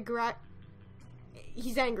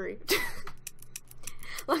he's angry.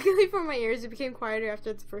 Luckily for my ears, it became quieter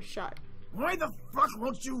after the first shot. Why the fuck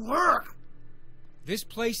won't you work? This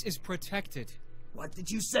place is protected. What did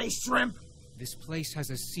you say, Shrimp? This place has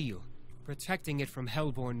a seal, protecting it from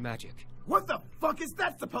hellborn magic. What the fuck is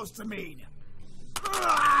that supposed to mean?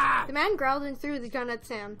 The man growled and threw the gun at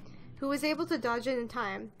Sam, who was able to dodge it in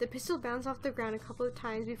time. The pistol bounced off the ground a couple of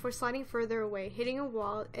times before sliding further away, hitting a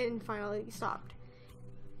wall, and finally stopped.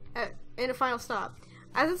 In a final stop.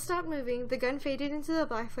 As it stopped moving, the gun faded into the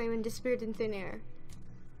black flame and disappeared in thin air.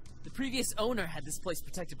 The previous owner had this place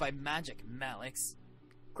protected by magic, Malix.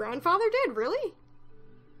 Grandfather did? Really?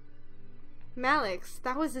 Malix,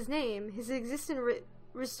 that was his name. His existence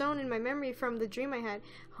restored in my memory from the dream I had.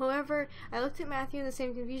 However, I looked at Matthew in the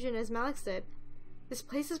same confusion as Malix did. This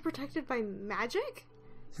place is protected by magic?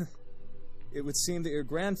 It would seem that your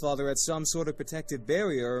grandfather had some sort of protective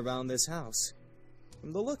barrier around this house.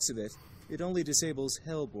 From the looks of it, it only disables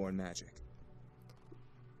hellborn magic.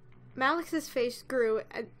 Malix's face grew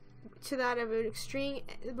to that of an extreme...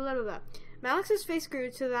 Malix's face grew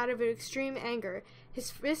to that of an extreme anger. His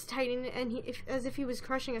fist tightened, and as if he was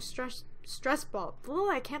crushing a stress ball. Ugh,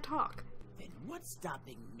 I can't talk. Then what's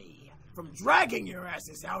stopping me from dragging your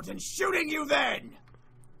asses out and shooting you then?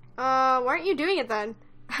 Why aren't you doing it then?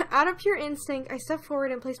 Out of pure instinct, I stepped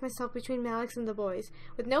forward and placed myself between Malix and the boys.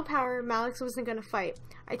 With no power, Malix wasn't gonna fight.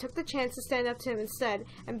 I took the chance to stand up to him instead,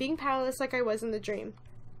 and being powerless like I was in the dream.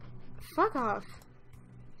 Fuck off.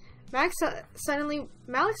 Malix suddenly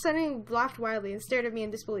laughed wildly and stared at me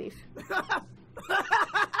in disbelief.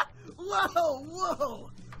 Whoa!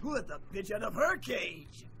 Who let the bitch out of her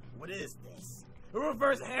cage? What is this? A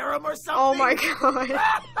reverse harem or something? Oh my god.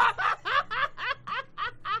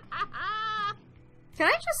 Can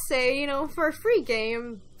I just say, for a free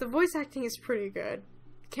game, the voice acting is pretty good.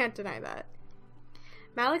 Can't deny that.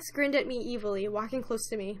 Malix grinned at me evilly, walking close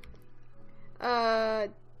to me.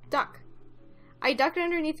 Duck. I ducked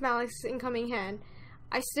underneath Malix's incoming hand.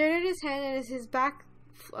 I stared at his hand and as his back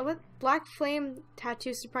black flame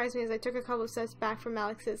tattoo surprised me as I took a couple of steps back from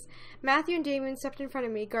Alex's. Matthew and Damon stepped in front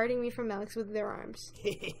of me, guarding me from Alex with their arms.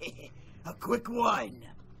 A quick one.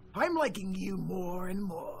 I'm liking you more and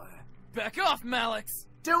more. Back off, Malix!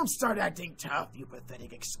 Don't start acting tough, you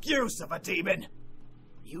pathetic excuse of a demon.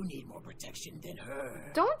 You need more protection than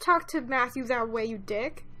her. Don't talk to Matthew that way, you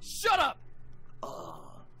dick. Shut up!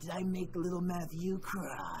 Oh, did I make little Matthew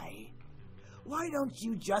cry? Why don't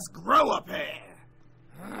you just grow a pair?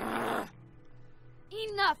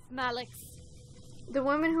 Enough, Malix. The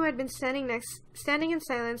woman who had been standing in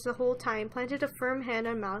silence the whole time planted a firm hand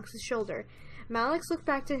on Malix's shoulder. Malix looked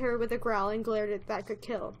back to her with a growl and glared at that could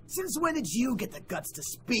kill. Since when did you get the guts to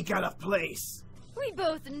speak out of place? We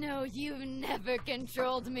both know you've never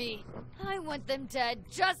controlled me. I want them dead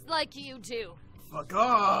just like you do. Fuck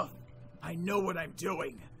off! I know what I'm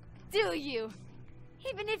doing. Do you?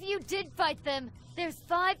 Even if you did fight them, there's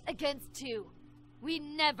 5 against 2. We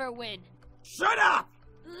never win. Shut up!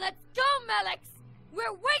 Let's go, Malix!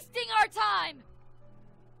 We're wasting our time!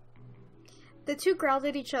 The two growled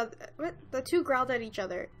at each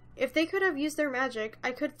other. If they could have used their magic,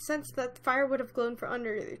 I could sense that fire would have glowed from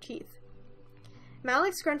under their teeth.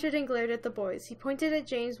 Malix grunted and glared at the boys. He pointed at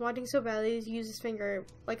James, wanting so badly to use his finger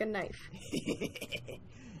like a knife.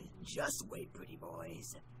 Just wait, pretty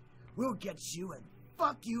boys. We'll get you and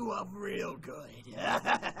fuck you up real good.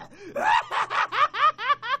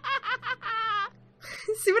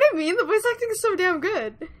 See what I mean? The voice acting is so damn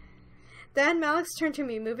good. Then Malix turned to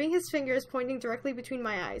me, moving his fingers pointing directly between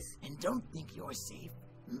my eyes. And don't think you're safe.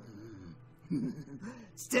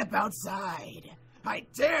 Step outside. I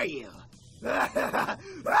dare you.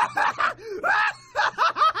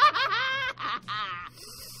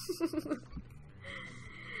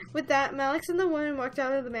 With that, Malix and the woman walked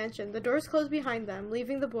out of the mansion. The doors closed behind them,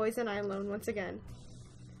 leaving the boys and I alone once again.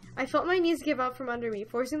 I felt my knees give out from under me,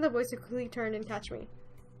 forcing the boys to quickly turn and catch me.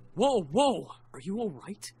 Whoa, whoa! Are you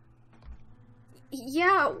alright?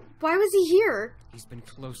 Yeah, why was he here? He's been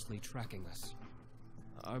closely tracking us.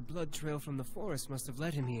 Our blood trail from the forest must have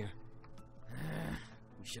led him here.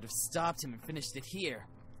 We should have stopped him and finished it here.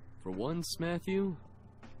 For once, Matthew,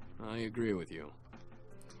 I agree with you.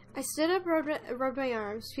 I stood up, rubbed my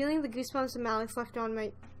arms, feeling the goosebumps of Malix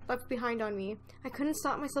left behind on me. I couldn't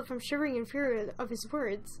stop myself from shivering in fear of his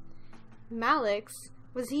words. Malix?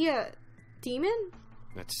 Was he a demon?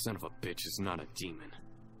 That son of a bitch is not a demon.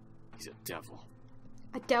 He's a devil.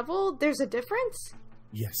 A devil? There's a difference?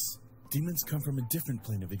 Yes. Demons come from a different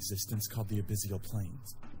plane of existence called the Abyssal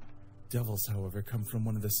Planes. Devils, however, come from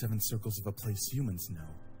one of the 7 circles of a place humans know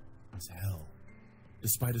as hell.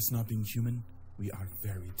 Despite us not being human, we are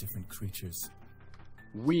very different creatures.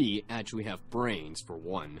 We actually have brains, for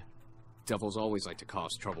one. Devils always like to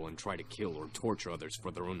cause trouble and try to kill or torture others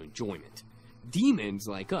for their own enjoyment. Demons,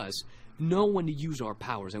 like us, know when to use our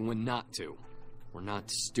powers and when not to. We're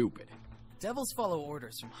not stupid. Devils follow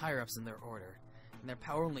orders from higher-ups in their order, and their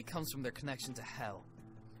power only comes from their connection to hell.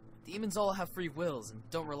 Demons all have free wills and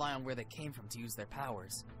don't rely on where they came from to use their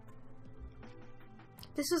powers.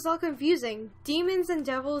 This was all confusing. Demons and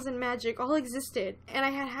devils and magic all existed, and I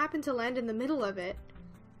had happened to land in the middle of it.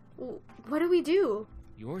 What do we do?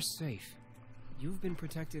 You're safe. You've been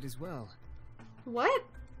protected as well. What?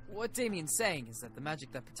 What Damien's saying is that the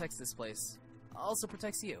magic that protects this place also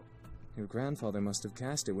protects you. Your grandfather must have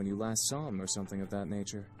cast it when you last saw him or something of that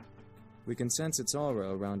nature. We can sense its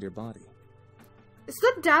aura around your body. Is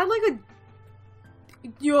the dad like a...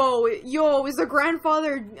 Yo, is the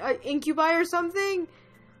grandfather incubi or something?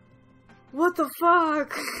 What the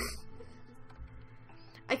fuck?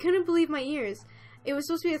 I couldn't believe my ears. It was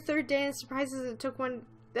supposed to be the 3rd day and surprises and took one...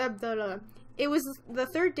 It was the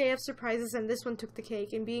 3rd day of surprises and this one took the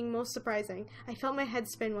cake, and being most surprising. I felt my head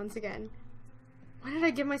spin once again. What did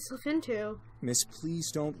I get myself into? Miss,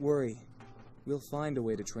 please don't worry. We'll find a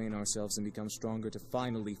way to train ourselves and become stronger to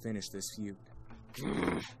finally finish this feud.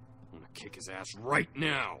 I'm gonna kick his ass right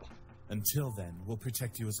now! Until then, we'll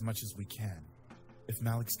protect you as much as we can. If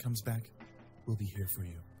Malix comes back, we'll be here for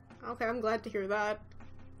you. Okay, I'm glad to hear that.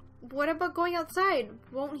 What about going outside?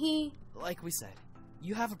 Won't he... Like we said,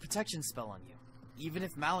 you have a protection spell on you. Even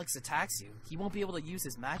if Malix attacks you, he won't be able to use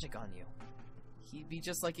his magic on you. He'd be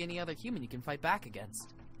just like any other human you can fight back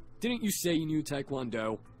against. Didn't you say you knew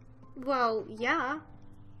Taekwondo? Well, yeah.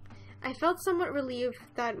 I felt somewhat relieved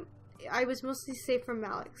that I was mostly safe from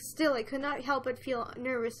Malix. Still, I could not help but feel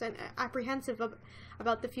nervous and apprehensive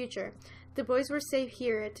about the future. The boys were safe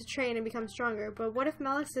here to train and become stronger, but what if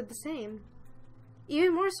Malix did the same?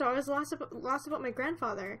 Even more so, I was lost about my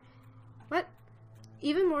grandfather. What?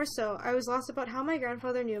 Even more so, I was lost about how my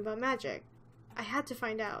grandfather knew about magic. I had to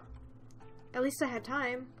find out. At least I had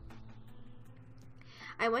time.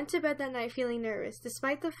 I went to bed that night feeling nervous.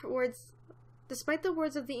 Despite the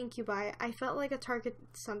words of the incubi, I felt like a target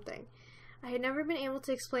to something I had never been able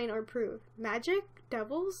to explain or prove. Magic?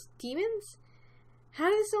 Devils? Demons? How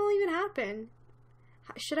did this all even happen?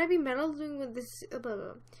 Should I be meddling with this?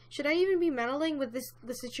 Should I even be meddling with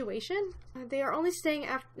the situation? They are only staying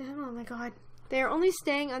after. Oh my god! They are only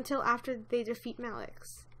staying until after they defeat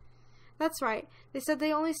Malix. That's right. They said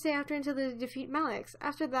they only stay until they defeat Malix.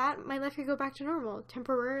 After that, my life could go back to normal,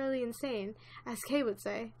 temporarily insane, as Kay would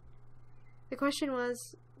say. The question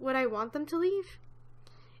was, would I want them to leave?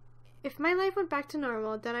 If my life went back to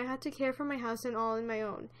normal, then I had to care for my house and all on my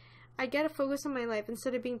own. I'd get a focus on my life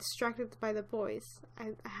instead of being distracted by the boys.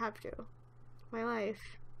 I have to. My life.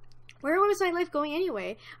 Where was my life going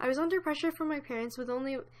anyway? I was under pressure from my parents with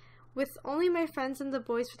only my friends and the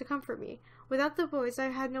boys to comfort me. Without the boys, I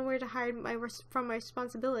had nowhere to hide from my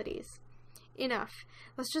responsibilities. Enough.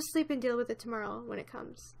 Let's just sleep and deal with it tomorrow when it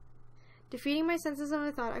comes. Defeating my senses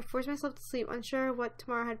of thought, I forced myself to sleep, unsure of what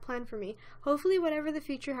tomorrow had planned for me. Hopefully, whatever the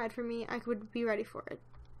future had for me, I would be ready for it.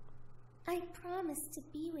 I promise to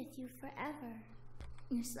be with you forever.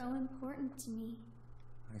 You're so important to me.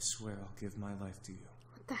 I swear I'll give my life to you.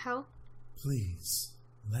 What the hell? Please,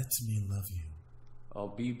 let me love you.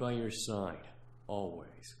 I'll be by your side,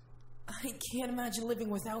 always. I can't imagine living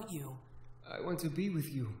without you. I want to be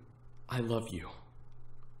with you. I love you.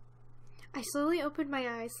 I slowly opened my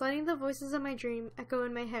eyes, letting the voices of my dream echo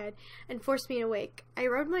in my head and force me awake. I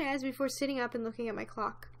rubbed my eyes before sitting up and looking at my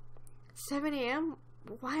clock. 7 a.m.?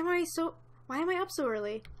 Why am I up so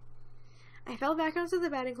early? I fell back onto the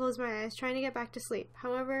bed and closed my eyes, trying to get back to sleep.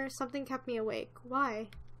 However, something kept me awake. Why?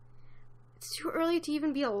 It's too early to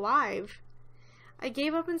even be alive. I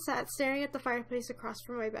gave up and sat staring at the fireplace across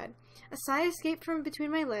from my bed. A sigh escaped from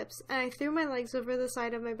between my lips, and I threw my legs over the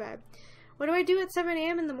side of my bed. What do I do at 7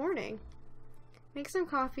 a.m. in the morning? Make some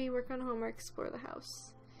coffee, work on homework, explore the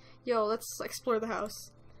house. Yo, let's explore the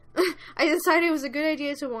house. I decided it was a good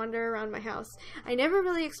idea to wander around my house. I never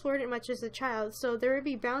really explored it much as a child, so there would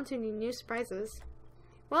be bound to be new surprises.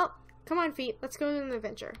 Well, come on, feet, let's go on an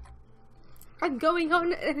adventure. I'm going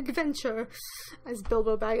on an adventure, as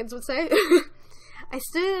Bilbo Baggins would say. I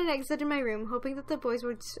stood and exited my room, hoping that the boys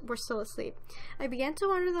were still asleep. I began to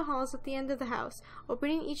wander the halls at the end of the house,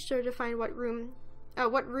 opening each door to find what room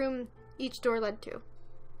each door led to.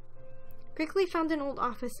 Quickly found an old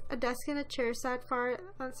office. A desk and a chair sat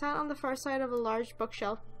on the far side of a large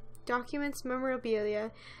bookshelf. Documents,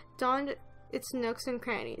 memorabilia, donned its nooks and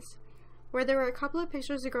crannies. Where there were a couple of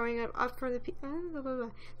pictures of growing up from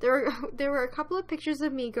the there were a couple of pictures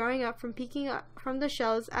of me growing up from peeking up from the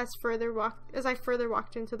shelves as I further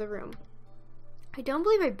walked into the room. I don't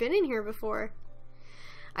believe I've been in here before.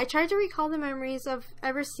 I tried to recall the memories of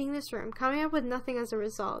ever seeing this room, coming up with nothing as a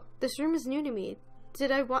result. This room is new to me. Did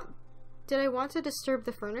I want to disturb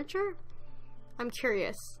the furniture? I'm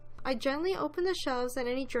curious. I gently opened the shelves and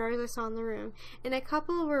any drawers I saw in the room. In a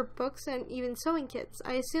couple were books and even sewing kits.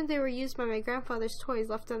 I assumed they were used by my grandfather's toys,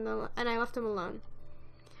 and I left them alone.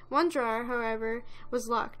 One drawer, however, was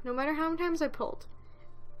locked, no matter how many times I pulled.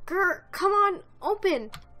 Grr, come on,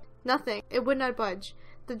 open! Nothing. It would not budge.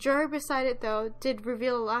 The drawer beside it, though, did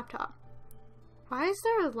reveal a laptop. Why is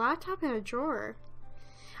there a laptop in a drawer?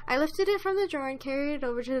 I lifted it from the drawer and carried it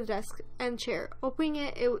over to the desk and chair. Opening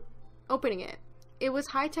it. It was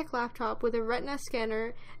a high-tech laptop with a retina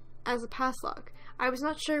scanner as a pass lock. I was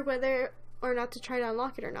not sure whether or not to try to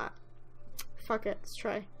unlock it or not. Fuck it, let's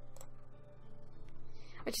try.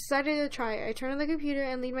 I decided to try. I turned on the computer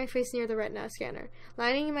and leaned my face near the retina scanner,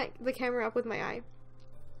 lining the camera up with my eye.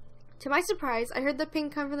 To my surprise, I heard the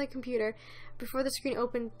ping come from the computer before the screen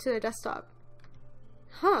opened to the desktop.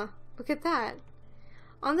 Huh, look at that.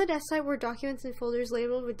 On the desk side were documents and folders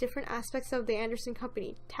labeled with different aspects of the Anderson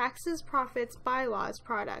Company. Taxes, profits, bylaws,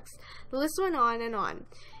 products. The list went on and on.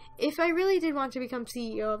 If I really did want to become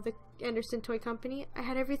CEO of the Anderson Toy Company, I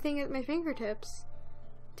had everything at my fingertips.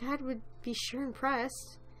 Dad would be sure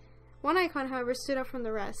impressed. One icon, however, stood out from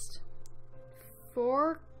the rest.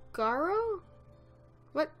 Forgaro?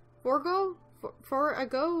 What? Forgo?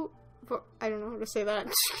 I don't know how to say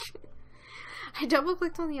that. I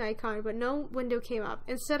double-clicked on the icon, but no window came up.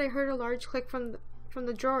 Instead, I heard a large click from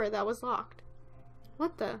the drawer that was locked.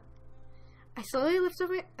 What the? I slowly left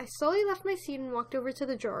my seat and walked over to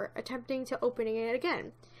the drawer, attempting to open it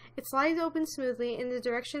again. It slid open smoothly in the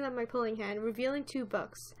direction of my pulling hand, revealing 2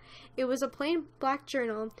 books. It was a plain black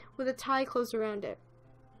journal with a tie closed around it.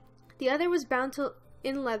 The other was bound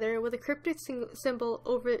in leather with a cryptic symbol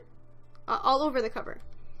all over the cover.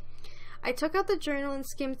 I took out the journal and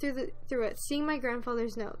skimmed through it, seeing my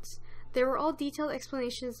grandfather's notes. They were all detailed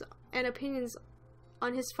explanations and opinions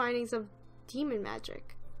on his findings of demon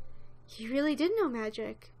magic. He really did know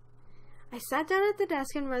magic. I sat down at the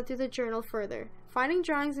desk and read through the journal further, finding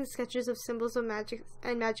drawings and sketches of symbols of magic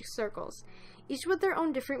and magic circles, each with their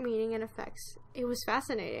own different meaning and effects. It was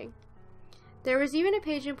fascinating. There was even a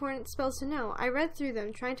page important spells to know. I read through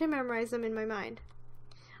them, trying to memorize them in my mind.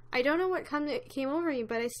 I don't know what came over me,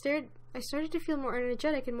 but I started to feel more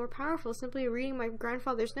energetic and more powerful simply reading my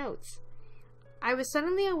grandfather's notes. I was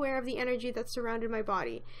suddenly aware of the energy that surrounded my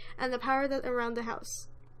body, and the power that around the house.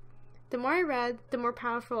 The more I read, the more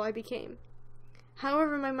powerful I became.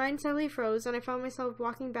 However, my mind suddenly froze, and I found myself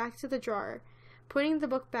walking back to the drawer, putting the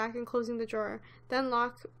book back and closing the drawer, then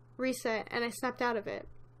lock, reset, and I snapped out of it.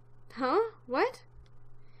 Huh? What?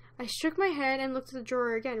 I shook my head and looked at the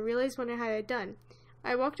drawer again, realized what I had done.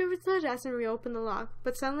 I walked over to the desk and reopened the lock,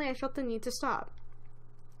 but suddenly I felt the need to stop.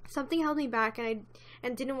 Something held me back and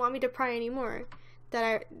didn't want me to pry any more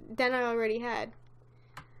than I already had.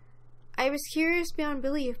 I was curious beyond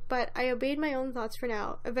belief, but I obeyed my own thoughts for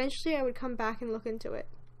now. Eventually I would come back and look into it.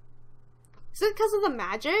 Is it because of the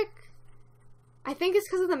magic? I think it's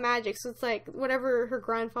because of the magic, so it's like whatever her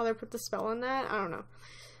grandfather put the spell on that. I don't know.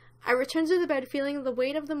 I returned to the bed feeling the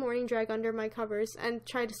weight of the morning drag under my covers and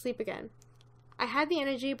tried to sleep again. I had the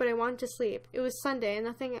energy, but I wanted to sleep. It was Sunday and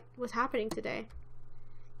nothing was happening today.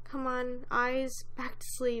 Come on, eyes, back to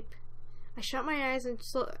sleep. I shut my eyes and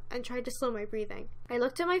tried to slow my breathing. I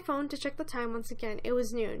looked at my phone to check the time once again. It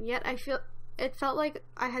was noon, yet it felt like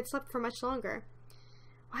I had slept for much longer.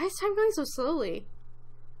 Why is time going so slowly?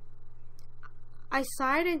 I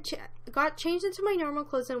sighed and got changed into my normal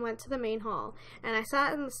clothes and went to the main hall, and I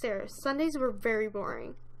sat on the stairs. Sundays were very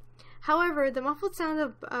boring. However, the muffled sound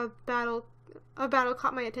of a battle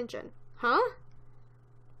caught my attention. Huh?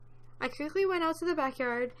 I quickly went out to the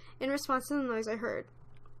backyard in response to the noise I heard.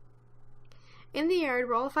 In the yard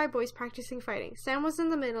were all 5 boys practicing fighting. Sam was in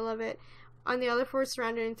the middle of it, on the other 4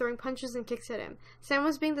 surrounded and throwing punches and kicks at him. Sam,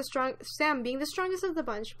 being the strongest of the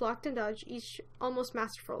bunch, blocked and dodged each almost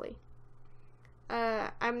masterfully.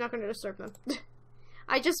 I'm not going to disturb them.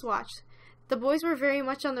 I just watched. The boys were very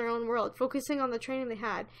much on their own world, focusing on the training they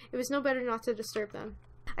had. It was no better not to disturb them.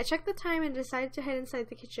 I checked the time and decided to head inside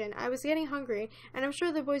the kitchen. I was getting hungry, and I'm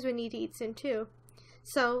sure the boys would need to eat soon too.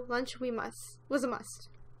 So, lunch was a must.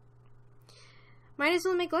 Might as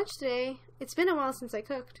well make lunch today. It's been a while since I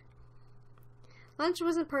cooked. Lunch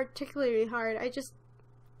wasn't particularly hard.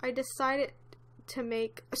 I decided to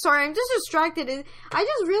make... Sorry, I'm just distracted. I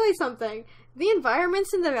just realized something. The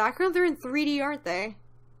environments in the background, they're in 3D, aren't they?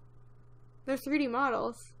 They're 3D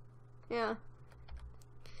models. Yeah.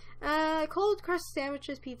 Cold crust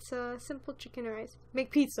sandwiches, pizza, simple chicken and rice.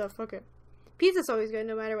 Make pizza, fuck it. Pizza's always good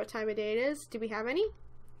no matter what time of day it is. Do we have any?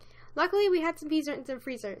 Luckily, we had some pizza in the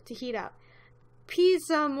freezer to heat up.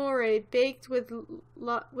 Pizza amore, baked with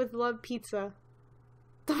love pizza.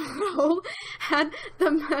 The roll had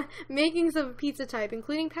the makings of a pizza type,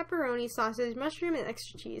 including pepperoni, sausage, mushroom, and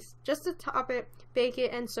extra cheese. Just to top it, bake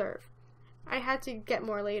it, and serve. I had to get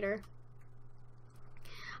more later.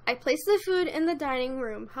 I placed the food in the dining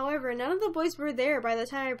room. However, none of the boys were there by the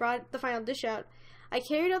time I brought the final dish out. I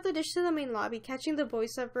carried out the dish to the main lobby, catching the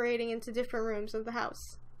boys separating into different rooms of the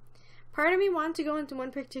house. Part of me wanted to go in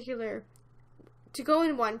one particularly.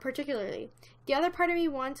 The other part of me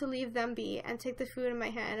wanted to leave them be and take the food in my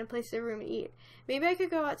hand and place it in the room and eat. Maybe I could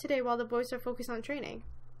go out today while the boys are focused on training.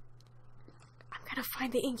 I'm gonna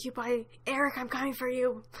find the incubi. Erik, I'm coming for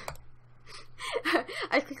you.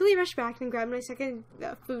 I quickly rushed back and grabbed my second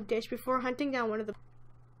food dish before hunting down one of the...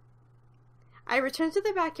 I returned to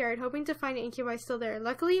the backyard, hoping to find an incubi still there.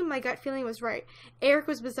 Luckily, my gut feeling was right. Erik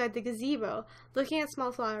was beside the gazebo, looking at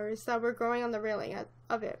small flowers that were growing on the railing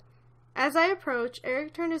of it. As I approached,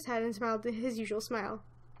 Erik turned his head and smiled his usual smile.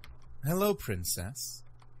 Hello, princess.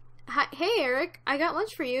 Hi, hey, Erik. I got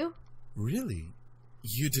lunch for you. Really?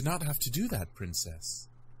 You did not have to do that, princess.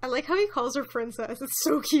 I like how he calls her princess. It's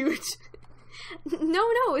so cute.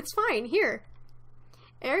 No, it's fine. Here.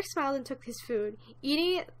 Erik smiled and took his food,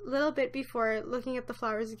 eating it a little bit before looking at the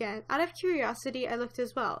flowers again. Out of curiosity, I looked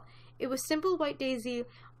as well. It was simple white daisy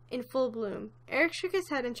in full bloom. Erik shook his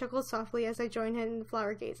head and chuckled softly as I joined him in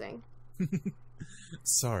flower gazing.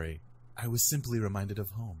 Sorry, I was simply reminded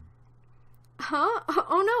of home. Huh?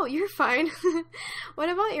 Oh no, you're fine. What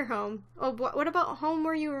about your home? Oh, what about home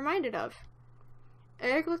were you reminded of?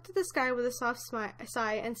 Erik looked at the sky with a soft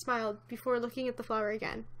sigh and smiled before looking at the flower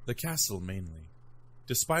again. The castle, mainly.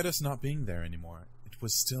 Despite us not being there anymore, it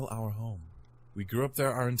was still our home. We grew up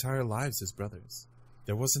there our entire lives as brothers.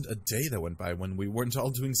 There wasn't a day that went by when we weren't all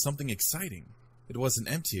doing something exciting. It was an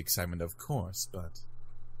empty excitement, of course, but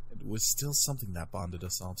it was still something that bonded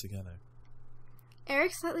us all together.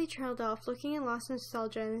 Erik slightly trailed off, looking in lost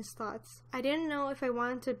nostalgia in his thoughts. I didn't know if I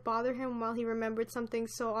wanted to bother him while he remembered something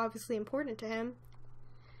so obviously important to him.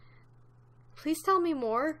 Please tell me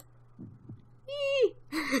more.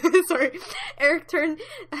 Sorry. Erik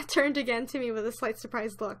turned again to me with a slight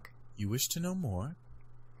surprised look. You wish to know more?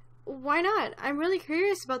 Why not? I'm really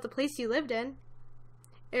curious about the place you lived in.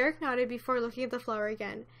 Erik nodded before looking at the flower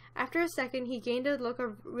again. After a second, he gained a look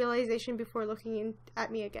of realization before looking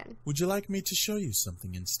at me again. Would you like me to show you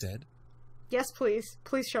something instead? Yes, please.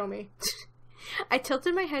 Please show me. I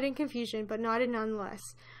tilted my head in confusion, but nodded nonetheless.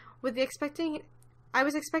 What was I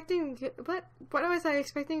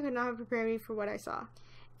expecting could not have prepared me for what I saw.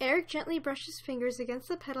 Erik gently brushed his fingers against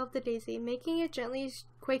the petal of the daisy, making it gently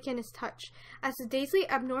quake in his touch. As the daisy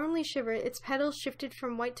abnormally shivered, its petals shifted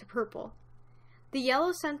from white to purple. The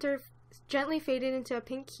yellow center gently faded into a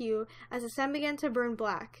pink hue as the stem began to burn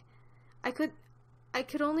black. I could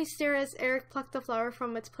only stare as Erik plucked the flower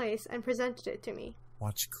from its place and presented it to me.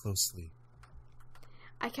 Watch closely.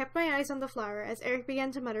 I kept my eyes on the flower as Erik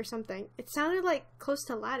began to mutter something. It sounded like close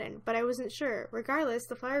to Latin, but I wasn't sure. Regardless,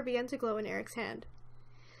 the flower began to glow in Erik's hand.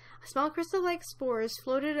 Small crystal-like spores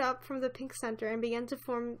floated up from the pink center and began to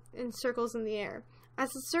form in circles in the air.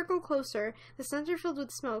 As it circled closer, the center filled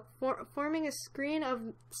with smoke, forming a screen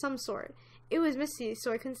of some sort. It was misty,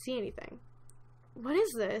 so I couldn't see anything. What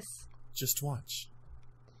is this? Just watch.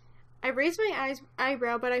 I raised my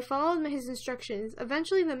eyebrow, but I followed his instructions.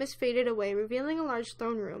 Eventually, the mist faded away, revealing a large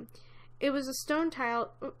throne room. It was all stone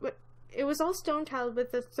tiled,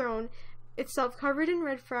 with the throne itself covered in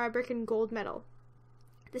red fabric and gold metal.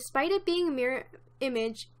 Despite it being a mirror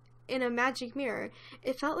image in a magic mirror,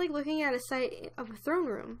 it felt like looking at a sight of a throne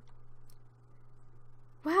room.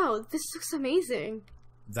 Wow, this looks amazing.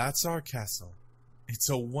 That's our castle. It's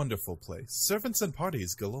a wonderful place. Servants and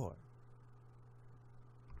parties galore.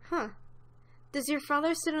 Huh. Does your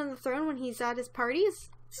father sit on the throne when he's at his parties?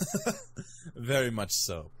 Very much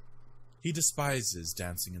so. He despises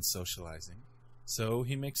dancing and socializing, so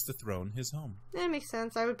he makes the throne his home. That makes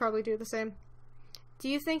sense. I would probably do the same. Do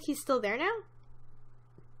you think he's still there now?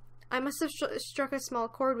 I must have struck a small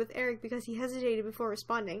chord with Erik because he hesitated before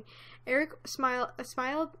responding. Erik smiled.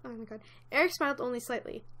 Oh my god. Erik smiled only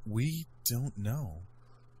slightly. We don't know.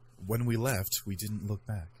 When we left, we didn't look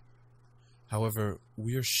back. However,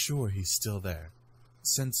 we are sure he's still there,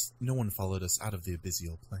 since no one followed us out of the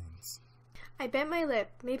abyssal plains. I bit my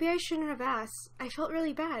lip. Maybe I shouldn't have asked. I felt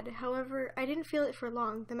really bad. However, I didn't feel it for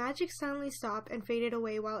long. The magic suddenly stopped and faded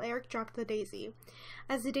away while Erik dropped the daisy.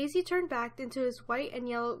 As the daisy turned back into its white and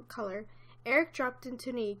yellow color, Erik dropped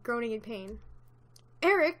into knee, groaning in pain.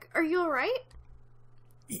 Erik, are you alright?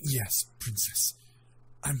 Yes, Princess.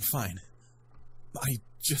 I'm fine. I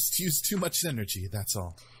just used too much energy, that's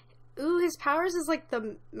all. Ooh, his powers is like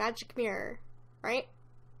the magic mirror, right?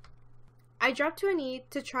 I dropped to a knee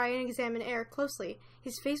to try and examine Erik closely.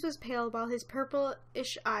 His face was pale while his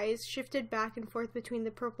purplish eyes shifted back and forth between the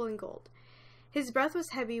purple and gold. His breath was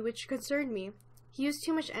heavy, which concerned me. He used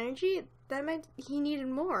too much energy? That meant he needed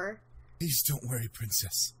more. Please don't worry,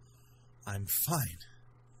 Princess. I'm fine.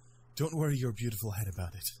 Don't worry your beautiful head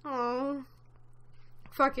about it. Oh,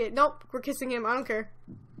 fuck it. Nope, we're kissing him. I don't care.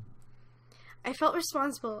 I felt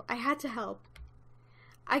responsible. I had to help.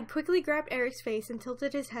 I quickly grabbed Erik's face and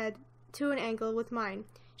tilted his head to an angle with mine.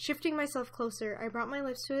 Shifting myself closer, I brought my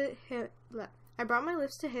lips to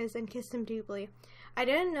his and kissed him deeply. I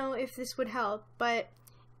didn't know if this would help, but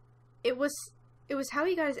it was how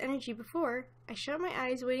he got his energy before. I shut my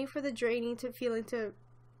eyes, waiting for the draining feeling to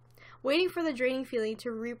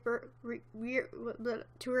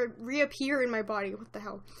reappear in my body. What the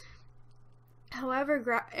hell? However,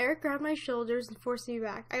 Erik grabbed my shoulders and forced me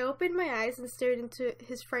back. I opened my eyes and stared into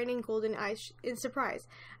his frightening golden eyes in surprise.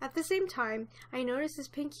 At the same time, I noticed his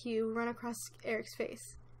pink hue run across Erik's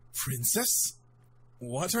face. Princess?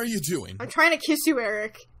 What are you doing? I'm trying to kiss you,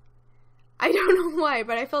 Erik. I don't know why,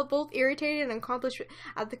 but I felt both irritated and accomplished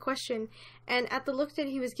at the question, and at the look that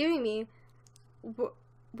he was giving me.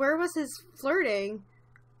 Where was his flirting?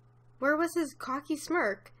 Where was his cocky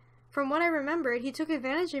smirk? From what I remembered, he took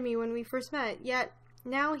advantage of me when we first met, yet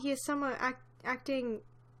now he is somewhat acting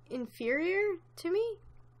inferior to me?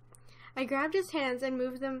 I grabbed his hands and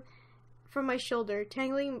moved them from my shoulder,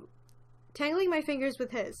 tangling my fingers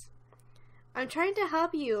with his. I'm trying to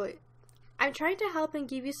help you. I'm trying to help and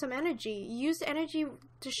give you some energy. You used energy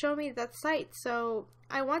to show me that sight, so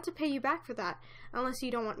I want to pay you back for that, unless you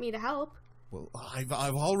don't want me to help. Well, I've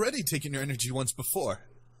already taken your energy once before.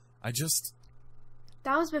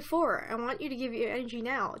 That was before. I want you to give your energy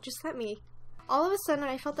now. Just let me. All of a sudden,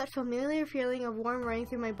 I felt that familiar feeling of warm running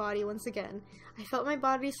through my body once again. I felt my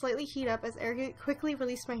body slightly heat up as Erik quickly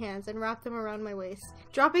released my hands and wrapped them around my waist,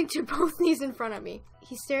 dropping to both knees in front of me.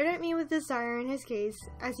 He stared at me with desire in his gaze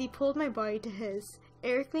as he pulled my body to his.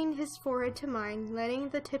 Erik leaned his forehead to mine, letting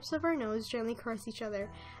the tips of our nose gently caress each other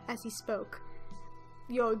as he spoke.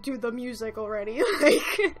 Yo, do the music already.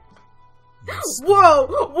 Like, whoa!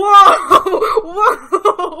 Whoa!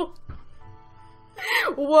 Whoa!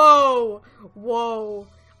 Whoa! Whoa!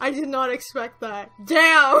 I did not expect that.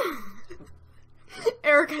 Damn!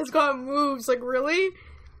 Erik has got moves, like, really?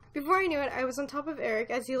 Before I knew it, I was on top of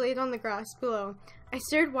Erik as he laid on the grass below. I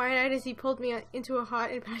stared wide-eyed as he pulled me into a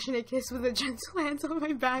hot and passionate kiss with a gentle hand on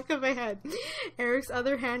my back of my head. Erik's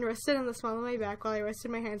other hand rested on the small of my back while I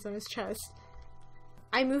rested my hands on his chest.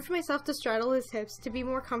 I moved myself to straddle his hips to be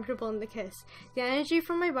more comfortable in the kiss. The energy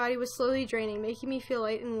from my body was slowly draining, making me feel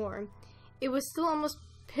light and warm. It was still almost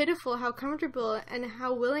pitiful how comfortable and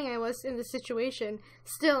how willing I was in the situation.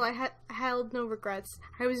 Still, I held no regrets.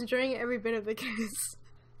 I was enjoying every bit of the kiss.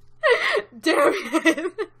 Damn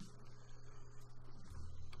it!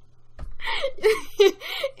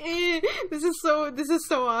 This is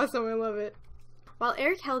so awesome. I love it. While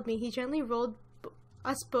Erik held me, he gently rolled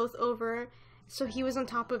us both over so he was on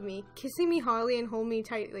top of me, kissing me hotly and holding me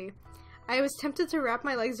tightly. I was tempted to wrap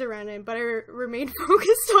my legs around him, but I remained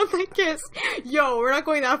focused on that kiss. Yo, we're not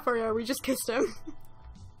going that far yet. We just kissed him.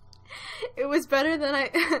 It was better that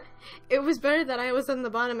I was on the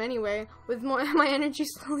bottom anyway, with my energy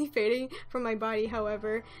slowly fading from my body.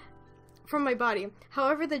 However,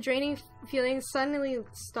 the draining feeling suddenly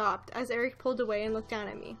stopped as Erik pulled away and looked down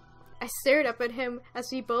at me. I stared up at him as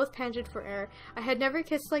we both panted for air. I had never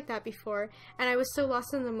kissed like that before, and I was so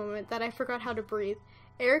lost in the moment that I forgot how to breathe.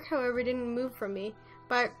 Erik, however, didn't move from me,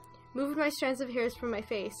 but moved my strands of hairs from my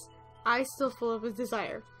face, eyes still full of his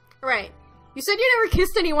desire. Right. You said you never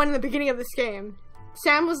kissed anyone in the beginning of this game.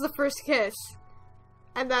 Sam was the first kiss.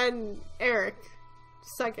 And then Erik.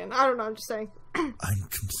 Second. I don't know, I'm just saying. I'm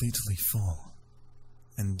completely full.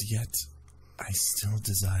 And yet, I still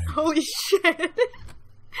desire. Holy shit.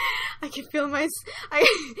 I could feel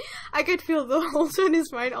I could feel the hold on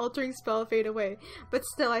his mind-altering spell fade away, but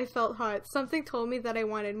still I felt hot. Something told me that I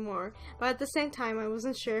wanted more, but at the same time I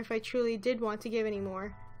wasn't sure if I truly did want to give any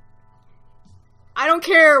more. I don't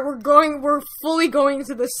care, we're fully going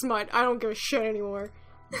into the smut. I don't give a shit anymore.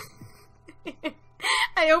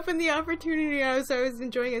 I opened the opportunity as I was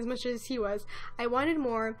enjoying as much as he was. I wanted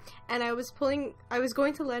more, and I was going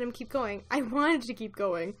to let him keep going. I wanted to keep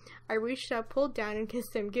going. I reached up, pulled down, and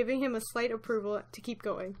kissed him, giving him a slight approval to keep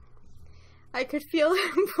going. I could feel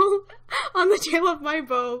him pull on the tail of my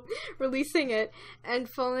bow, releasing it, and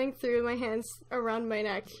falling through my hands around my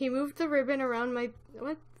neck. He moved the ribbon around my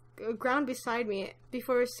ground beside me,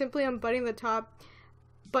 before simply unbuttoning the top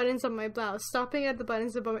buttons of my blouse, stopping at the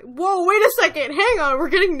buttons above my— Whoa, wait a second! Hang on, we're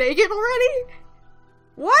getting naked already?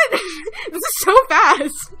 What? This is so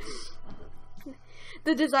fast!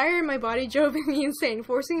 The desire in my body drove me insane,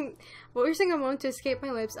 forcing a moan to escape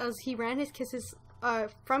my lips as he ran his kisses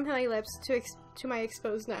from my lips to my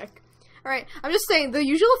exposed neck. Alright, I'm just saying, the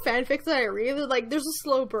usual fanfics that I read, like, there's a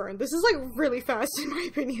slow burn. This is, like, really fast in my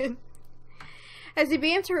opinion. As he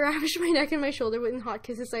began to ravish my neck and my shoulder with hot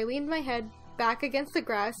kisses, I leaned my head back against the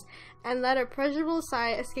grass and let a pleasurable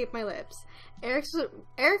sigh escape my lips. Erik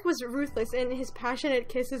was ruthless in his passionate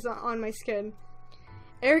kisses on my skin.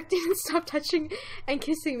 Erik didn't stop touching and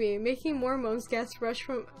kissing me, making more moans gasps rush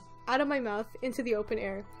from out of my mouth into the open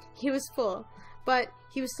air. He was full, but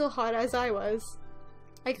he was still hot as I was.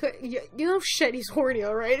 I could— you know, shit, he's horny,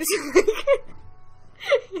 alright?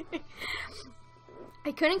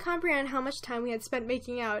 I couldn't comprehend how much time we had spent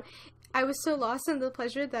making out. I was so lost in the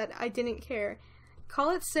pleasure that I didn't care. Call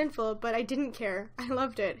it sinful, but I didn't care. I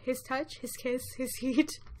loved it. His touch, his kiss, his heat.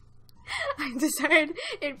 I desired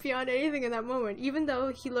it beyond anything in that moment, even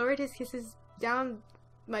though he lowered his kisses down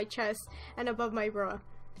my chest and above my bra.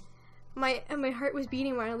 My heart was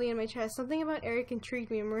beating wildly in my chest. Something about Erik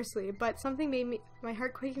intrigued me immensely, but something made my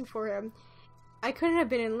heart quaking for him. I couldn't have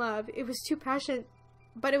been in love. It was too passionate,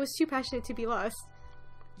 but it was too passionate to be lost.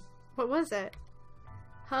 What was it?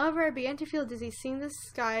 However, I began to feel dizzy, seeing the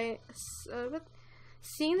sky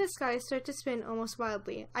start to spin almost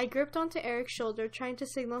wildly. I gripped onto Erik's shoulder, trying to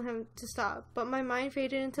signal him to stop, but my mind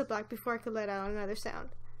faded into black before I could let out another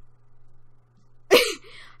sound.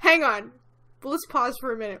 Hang on. Let's pause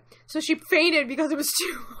for a minute. So she fainted because it was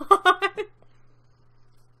too hot.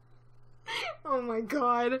 Oh my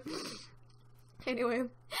god. Anyway,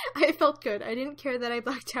 I felt good. I didn't care that I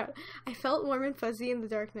blacked out. I felt warm and fuzzy in the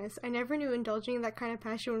darkness. I never knew indulging in that kind of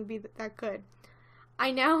passion would be that good. I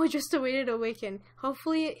now just awaited awaken,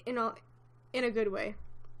 hopefully in a good way.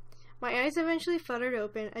 My eyes eventually fluttered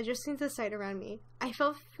open, adjusting to the sight around me. I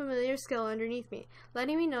felt familiar skill underneath me,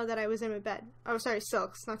 letting me know that I was in my bed. Oh, sorry,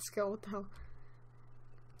 silks, not skill, what the hell.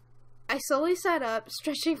 I slowly sat up,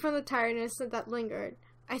 stretching from the tiredness that lingered.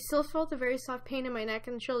 I still felt a very soft pain in my neck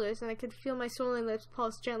and shoulders, and I could feel my swollen lips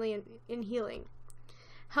pulse gently in healing.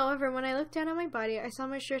 However, when I looked down at my body, I saw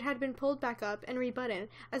my shirt had been pulled back up and rebuttoned,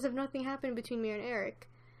 as if nothing happened between me and Erik.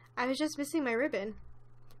 I was just missing my ribbon.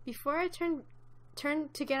 Before I turned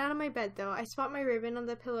to get out of my bed, though, I spot my ribbon on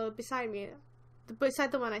the pillow beside me,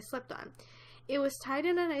 beside the one I slept on. It was tied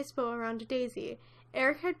in a nice bow around a daisy.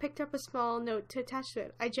 Erik had picked up a small note to attach to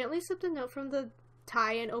it. I gently slipped the note from the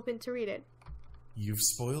tie and opened to read it. You've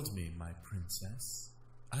spoiled me, my princess.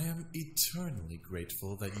 I am eternally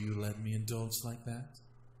grateful that you let me indulge like that.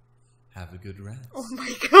 Have a good rest. Oh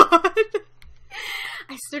my god!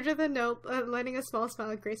 I stared at the note, letting a small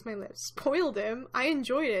smile grace my lips. Spoiled him? I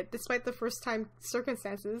enjoyed it, despite the first-time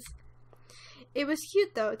circumstances. It was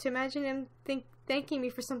cute, though, to imagine him thanking me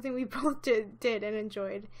for something we both did and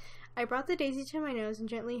enjoyed. I brought the daisy to my nose and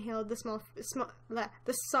gently inhaled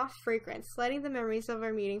the soft fragrance, letting the memories of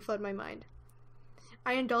our meeting flood my mind.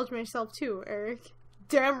 I indulged myself too, Erik.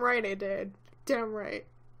 Damn right I did. Damn right.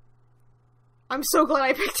 I'm so glad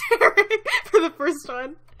I picked Erik for the first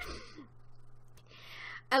one.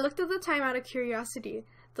 I looked at the time out of curiosity.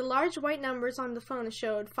 The large white numbers on the phone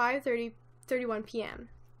showed 5:31 p.m.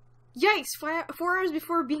 Yikes! 4 hours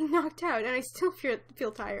before being knocked out, and I still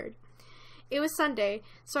feel tired. It was Sunday,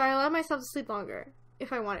 so I allowed myself to sleep longer,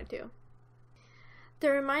 if I wanted to.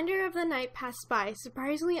 The remainder of the night passed by,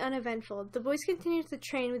 surprisingly uneventful. The boys continued to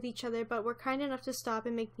train with each other, but were kind enough to stop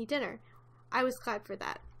and make me dinner. I was glad for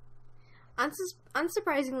that.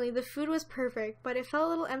 Unsurprisingly, the food was perfect, but it felt a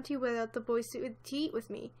little empty without the boys to eat with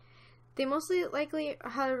me. They mostly likely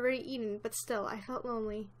had already eaten, but still, I felt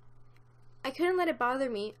lonely. I couldn't let it bother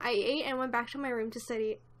me. I ate and went back to my room to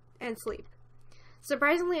study and sleep.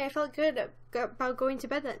 Surprisingly, I felt good about going to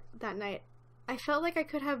bed that night. I felt like I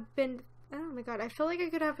could have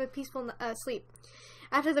a peaceful sleep.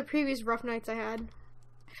 After the previous rough nights I had,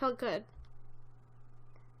 I felt good.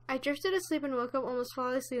 I drifted asleep and woke up almost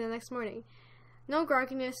flawlessly the next morning. No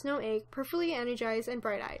grogginess, no ache, perfectly energized and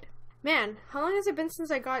bright-eyed. Man, how long has it been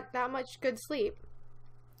since I got that much good sleep?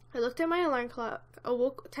 I looked at my alarm clock,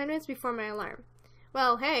 awoke 10 minutes before my alarm.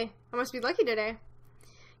 Well, hey, I must be lucky today.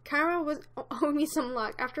 Karma owed me some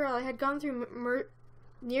luck. After all, I had gone through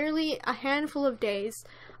nearly a handful of days.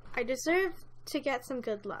 I deserved to get some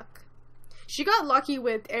good luck. She got lucky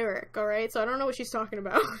with Erik, alright? So I don't know what she's talking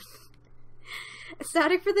about.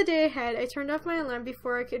 Ecstatic for the day ahead, I turned off my alarm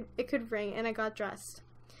before it could ring, and I got dressed.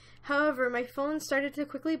 However, my phone started to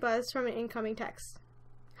quickly buzz from an incoming text.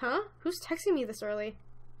 Huh? Who's texting me this early?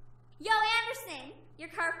 Yo, Anderson! You're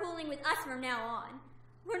carpooling with us from now on.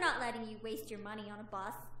 We're not letting you waste your money on a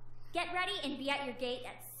bus. Get ready and be at your gate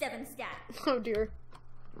at 7 stat. Oh dear.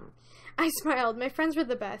 I smiled. My friends were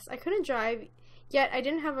the best. I couldn't drive, yet I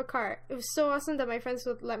didn't have a car. It was so awesome that my friends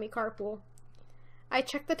would let me carpool. I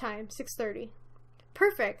checked the time, 6:30.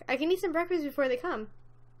 Perfect. I can eat some breakfast before they come.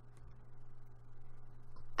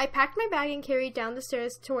 I packed my bag and carried down the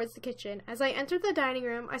stairs towards the kitchen. As I entered the dining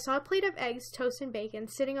room, I saw a plate of eggs, toast, and bacon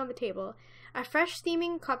sitting on the table. A fresh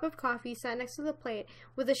steaming cup of coffee sat next to the plate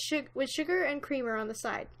with sugar and creamer on the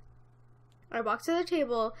side. I walked to the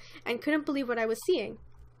table and couldn't believe what I was seeing.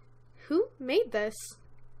 Who made this?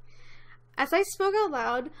 As I spoke out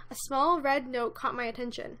loud, a small red note caught my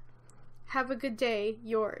attention. Have a good day,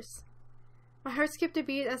 yours. My heart skipped a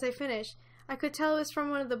beat as I finished. I could tell it was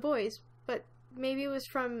from one of the boys, but maybe it was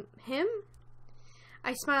from him?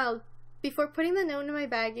 I smiled before putting the note in my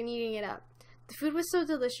bag and eating it up. The food was so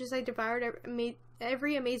delicious I devoured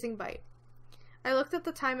every amazing bite. I looked at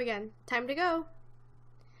the time again. Time to go.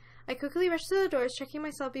 I quickly rushed to the doors, checking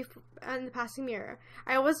myself in the passing mirror.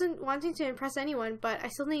 I wasn't wanting to impress anyone, but I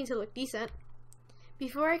still needed to look decent.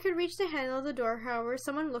 Before I could reach the handle of the door, however,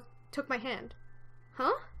 someone took my hand.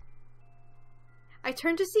 Huh? I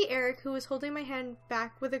turned to see Erik, who was holding my hand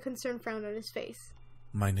back with a concerned frown on his face.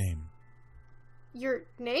 My name. Your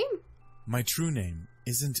name? My true name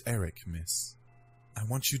isn't Erik, miss. I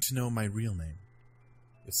want you to know my real name,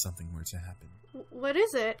 if something were to happen. What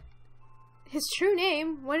is it? His true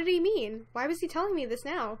name? What did he mean? Why was he telling me this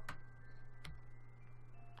now?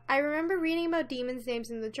 I remember reading about demons'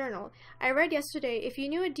 names in the journal. I read yesterday, if you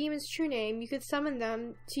knew a demon's true name, you could summon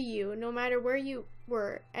them to you, no matter where you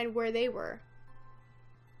were and where they were.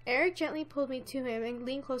 Erik gently pulled me to him and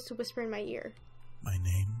leaned close to whisper in my ear. My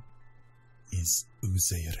name is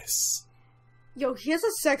Uzairis. Yo, he has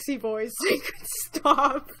a sexy voice. Like,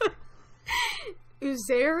 stop.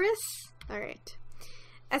 Uzaris? Alright.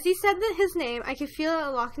 As he said his name, I could feel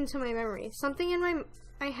it locked into my memory. Something in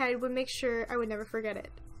my head would make sure I would never forget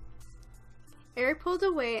it. Erik pulled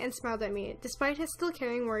away and smiled at me, despite his still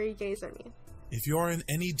carrying worried gaze at me. If you are in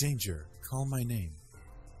any danger, call my name.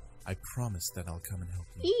 I promise that I'll come and help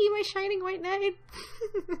you. Eee, my shining white knight!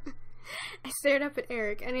 I stared up at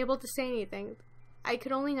Erik, unable to say anything. I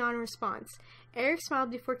could only nod in response. Erik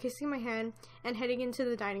smiled before kissing my hand and heading into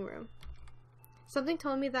the dining room. Something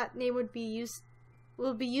told me that name will be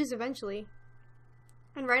used eventually.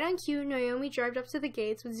 And right on cue, Naomi drove up to the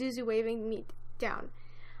gates with Zuzu waving me down.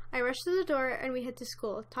 I rushed to the door and we head to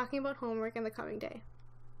school, talking about homework and the coming day.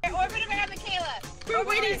 Orbit around Michaela! We're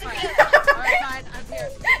waiting for you! Alright, fine, I'm here.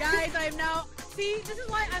 Guys, I am now... See, this is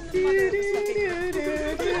why I'm the mother of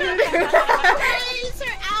These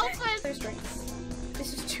are alphas! There's drinks.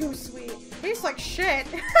 This is too sweet. Tastes like shit.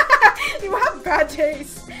 You have bad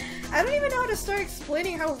taste. I don't even know how to start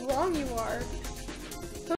explaining how wrong you are.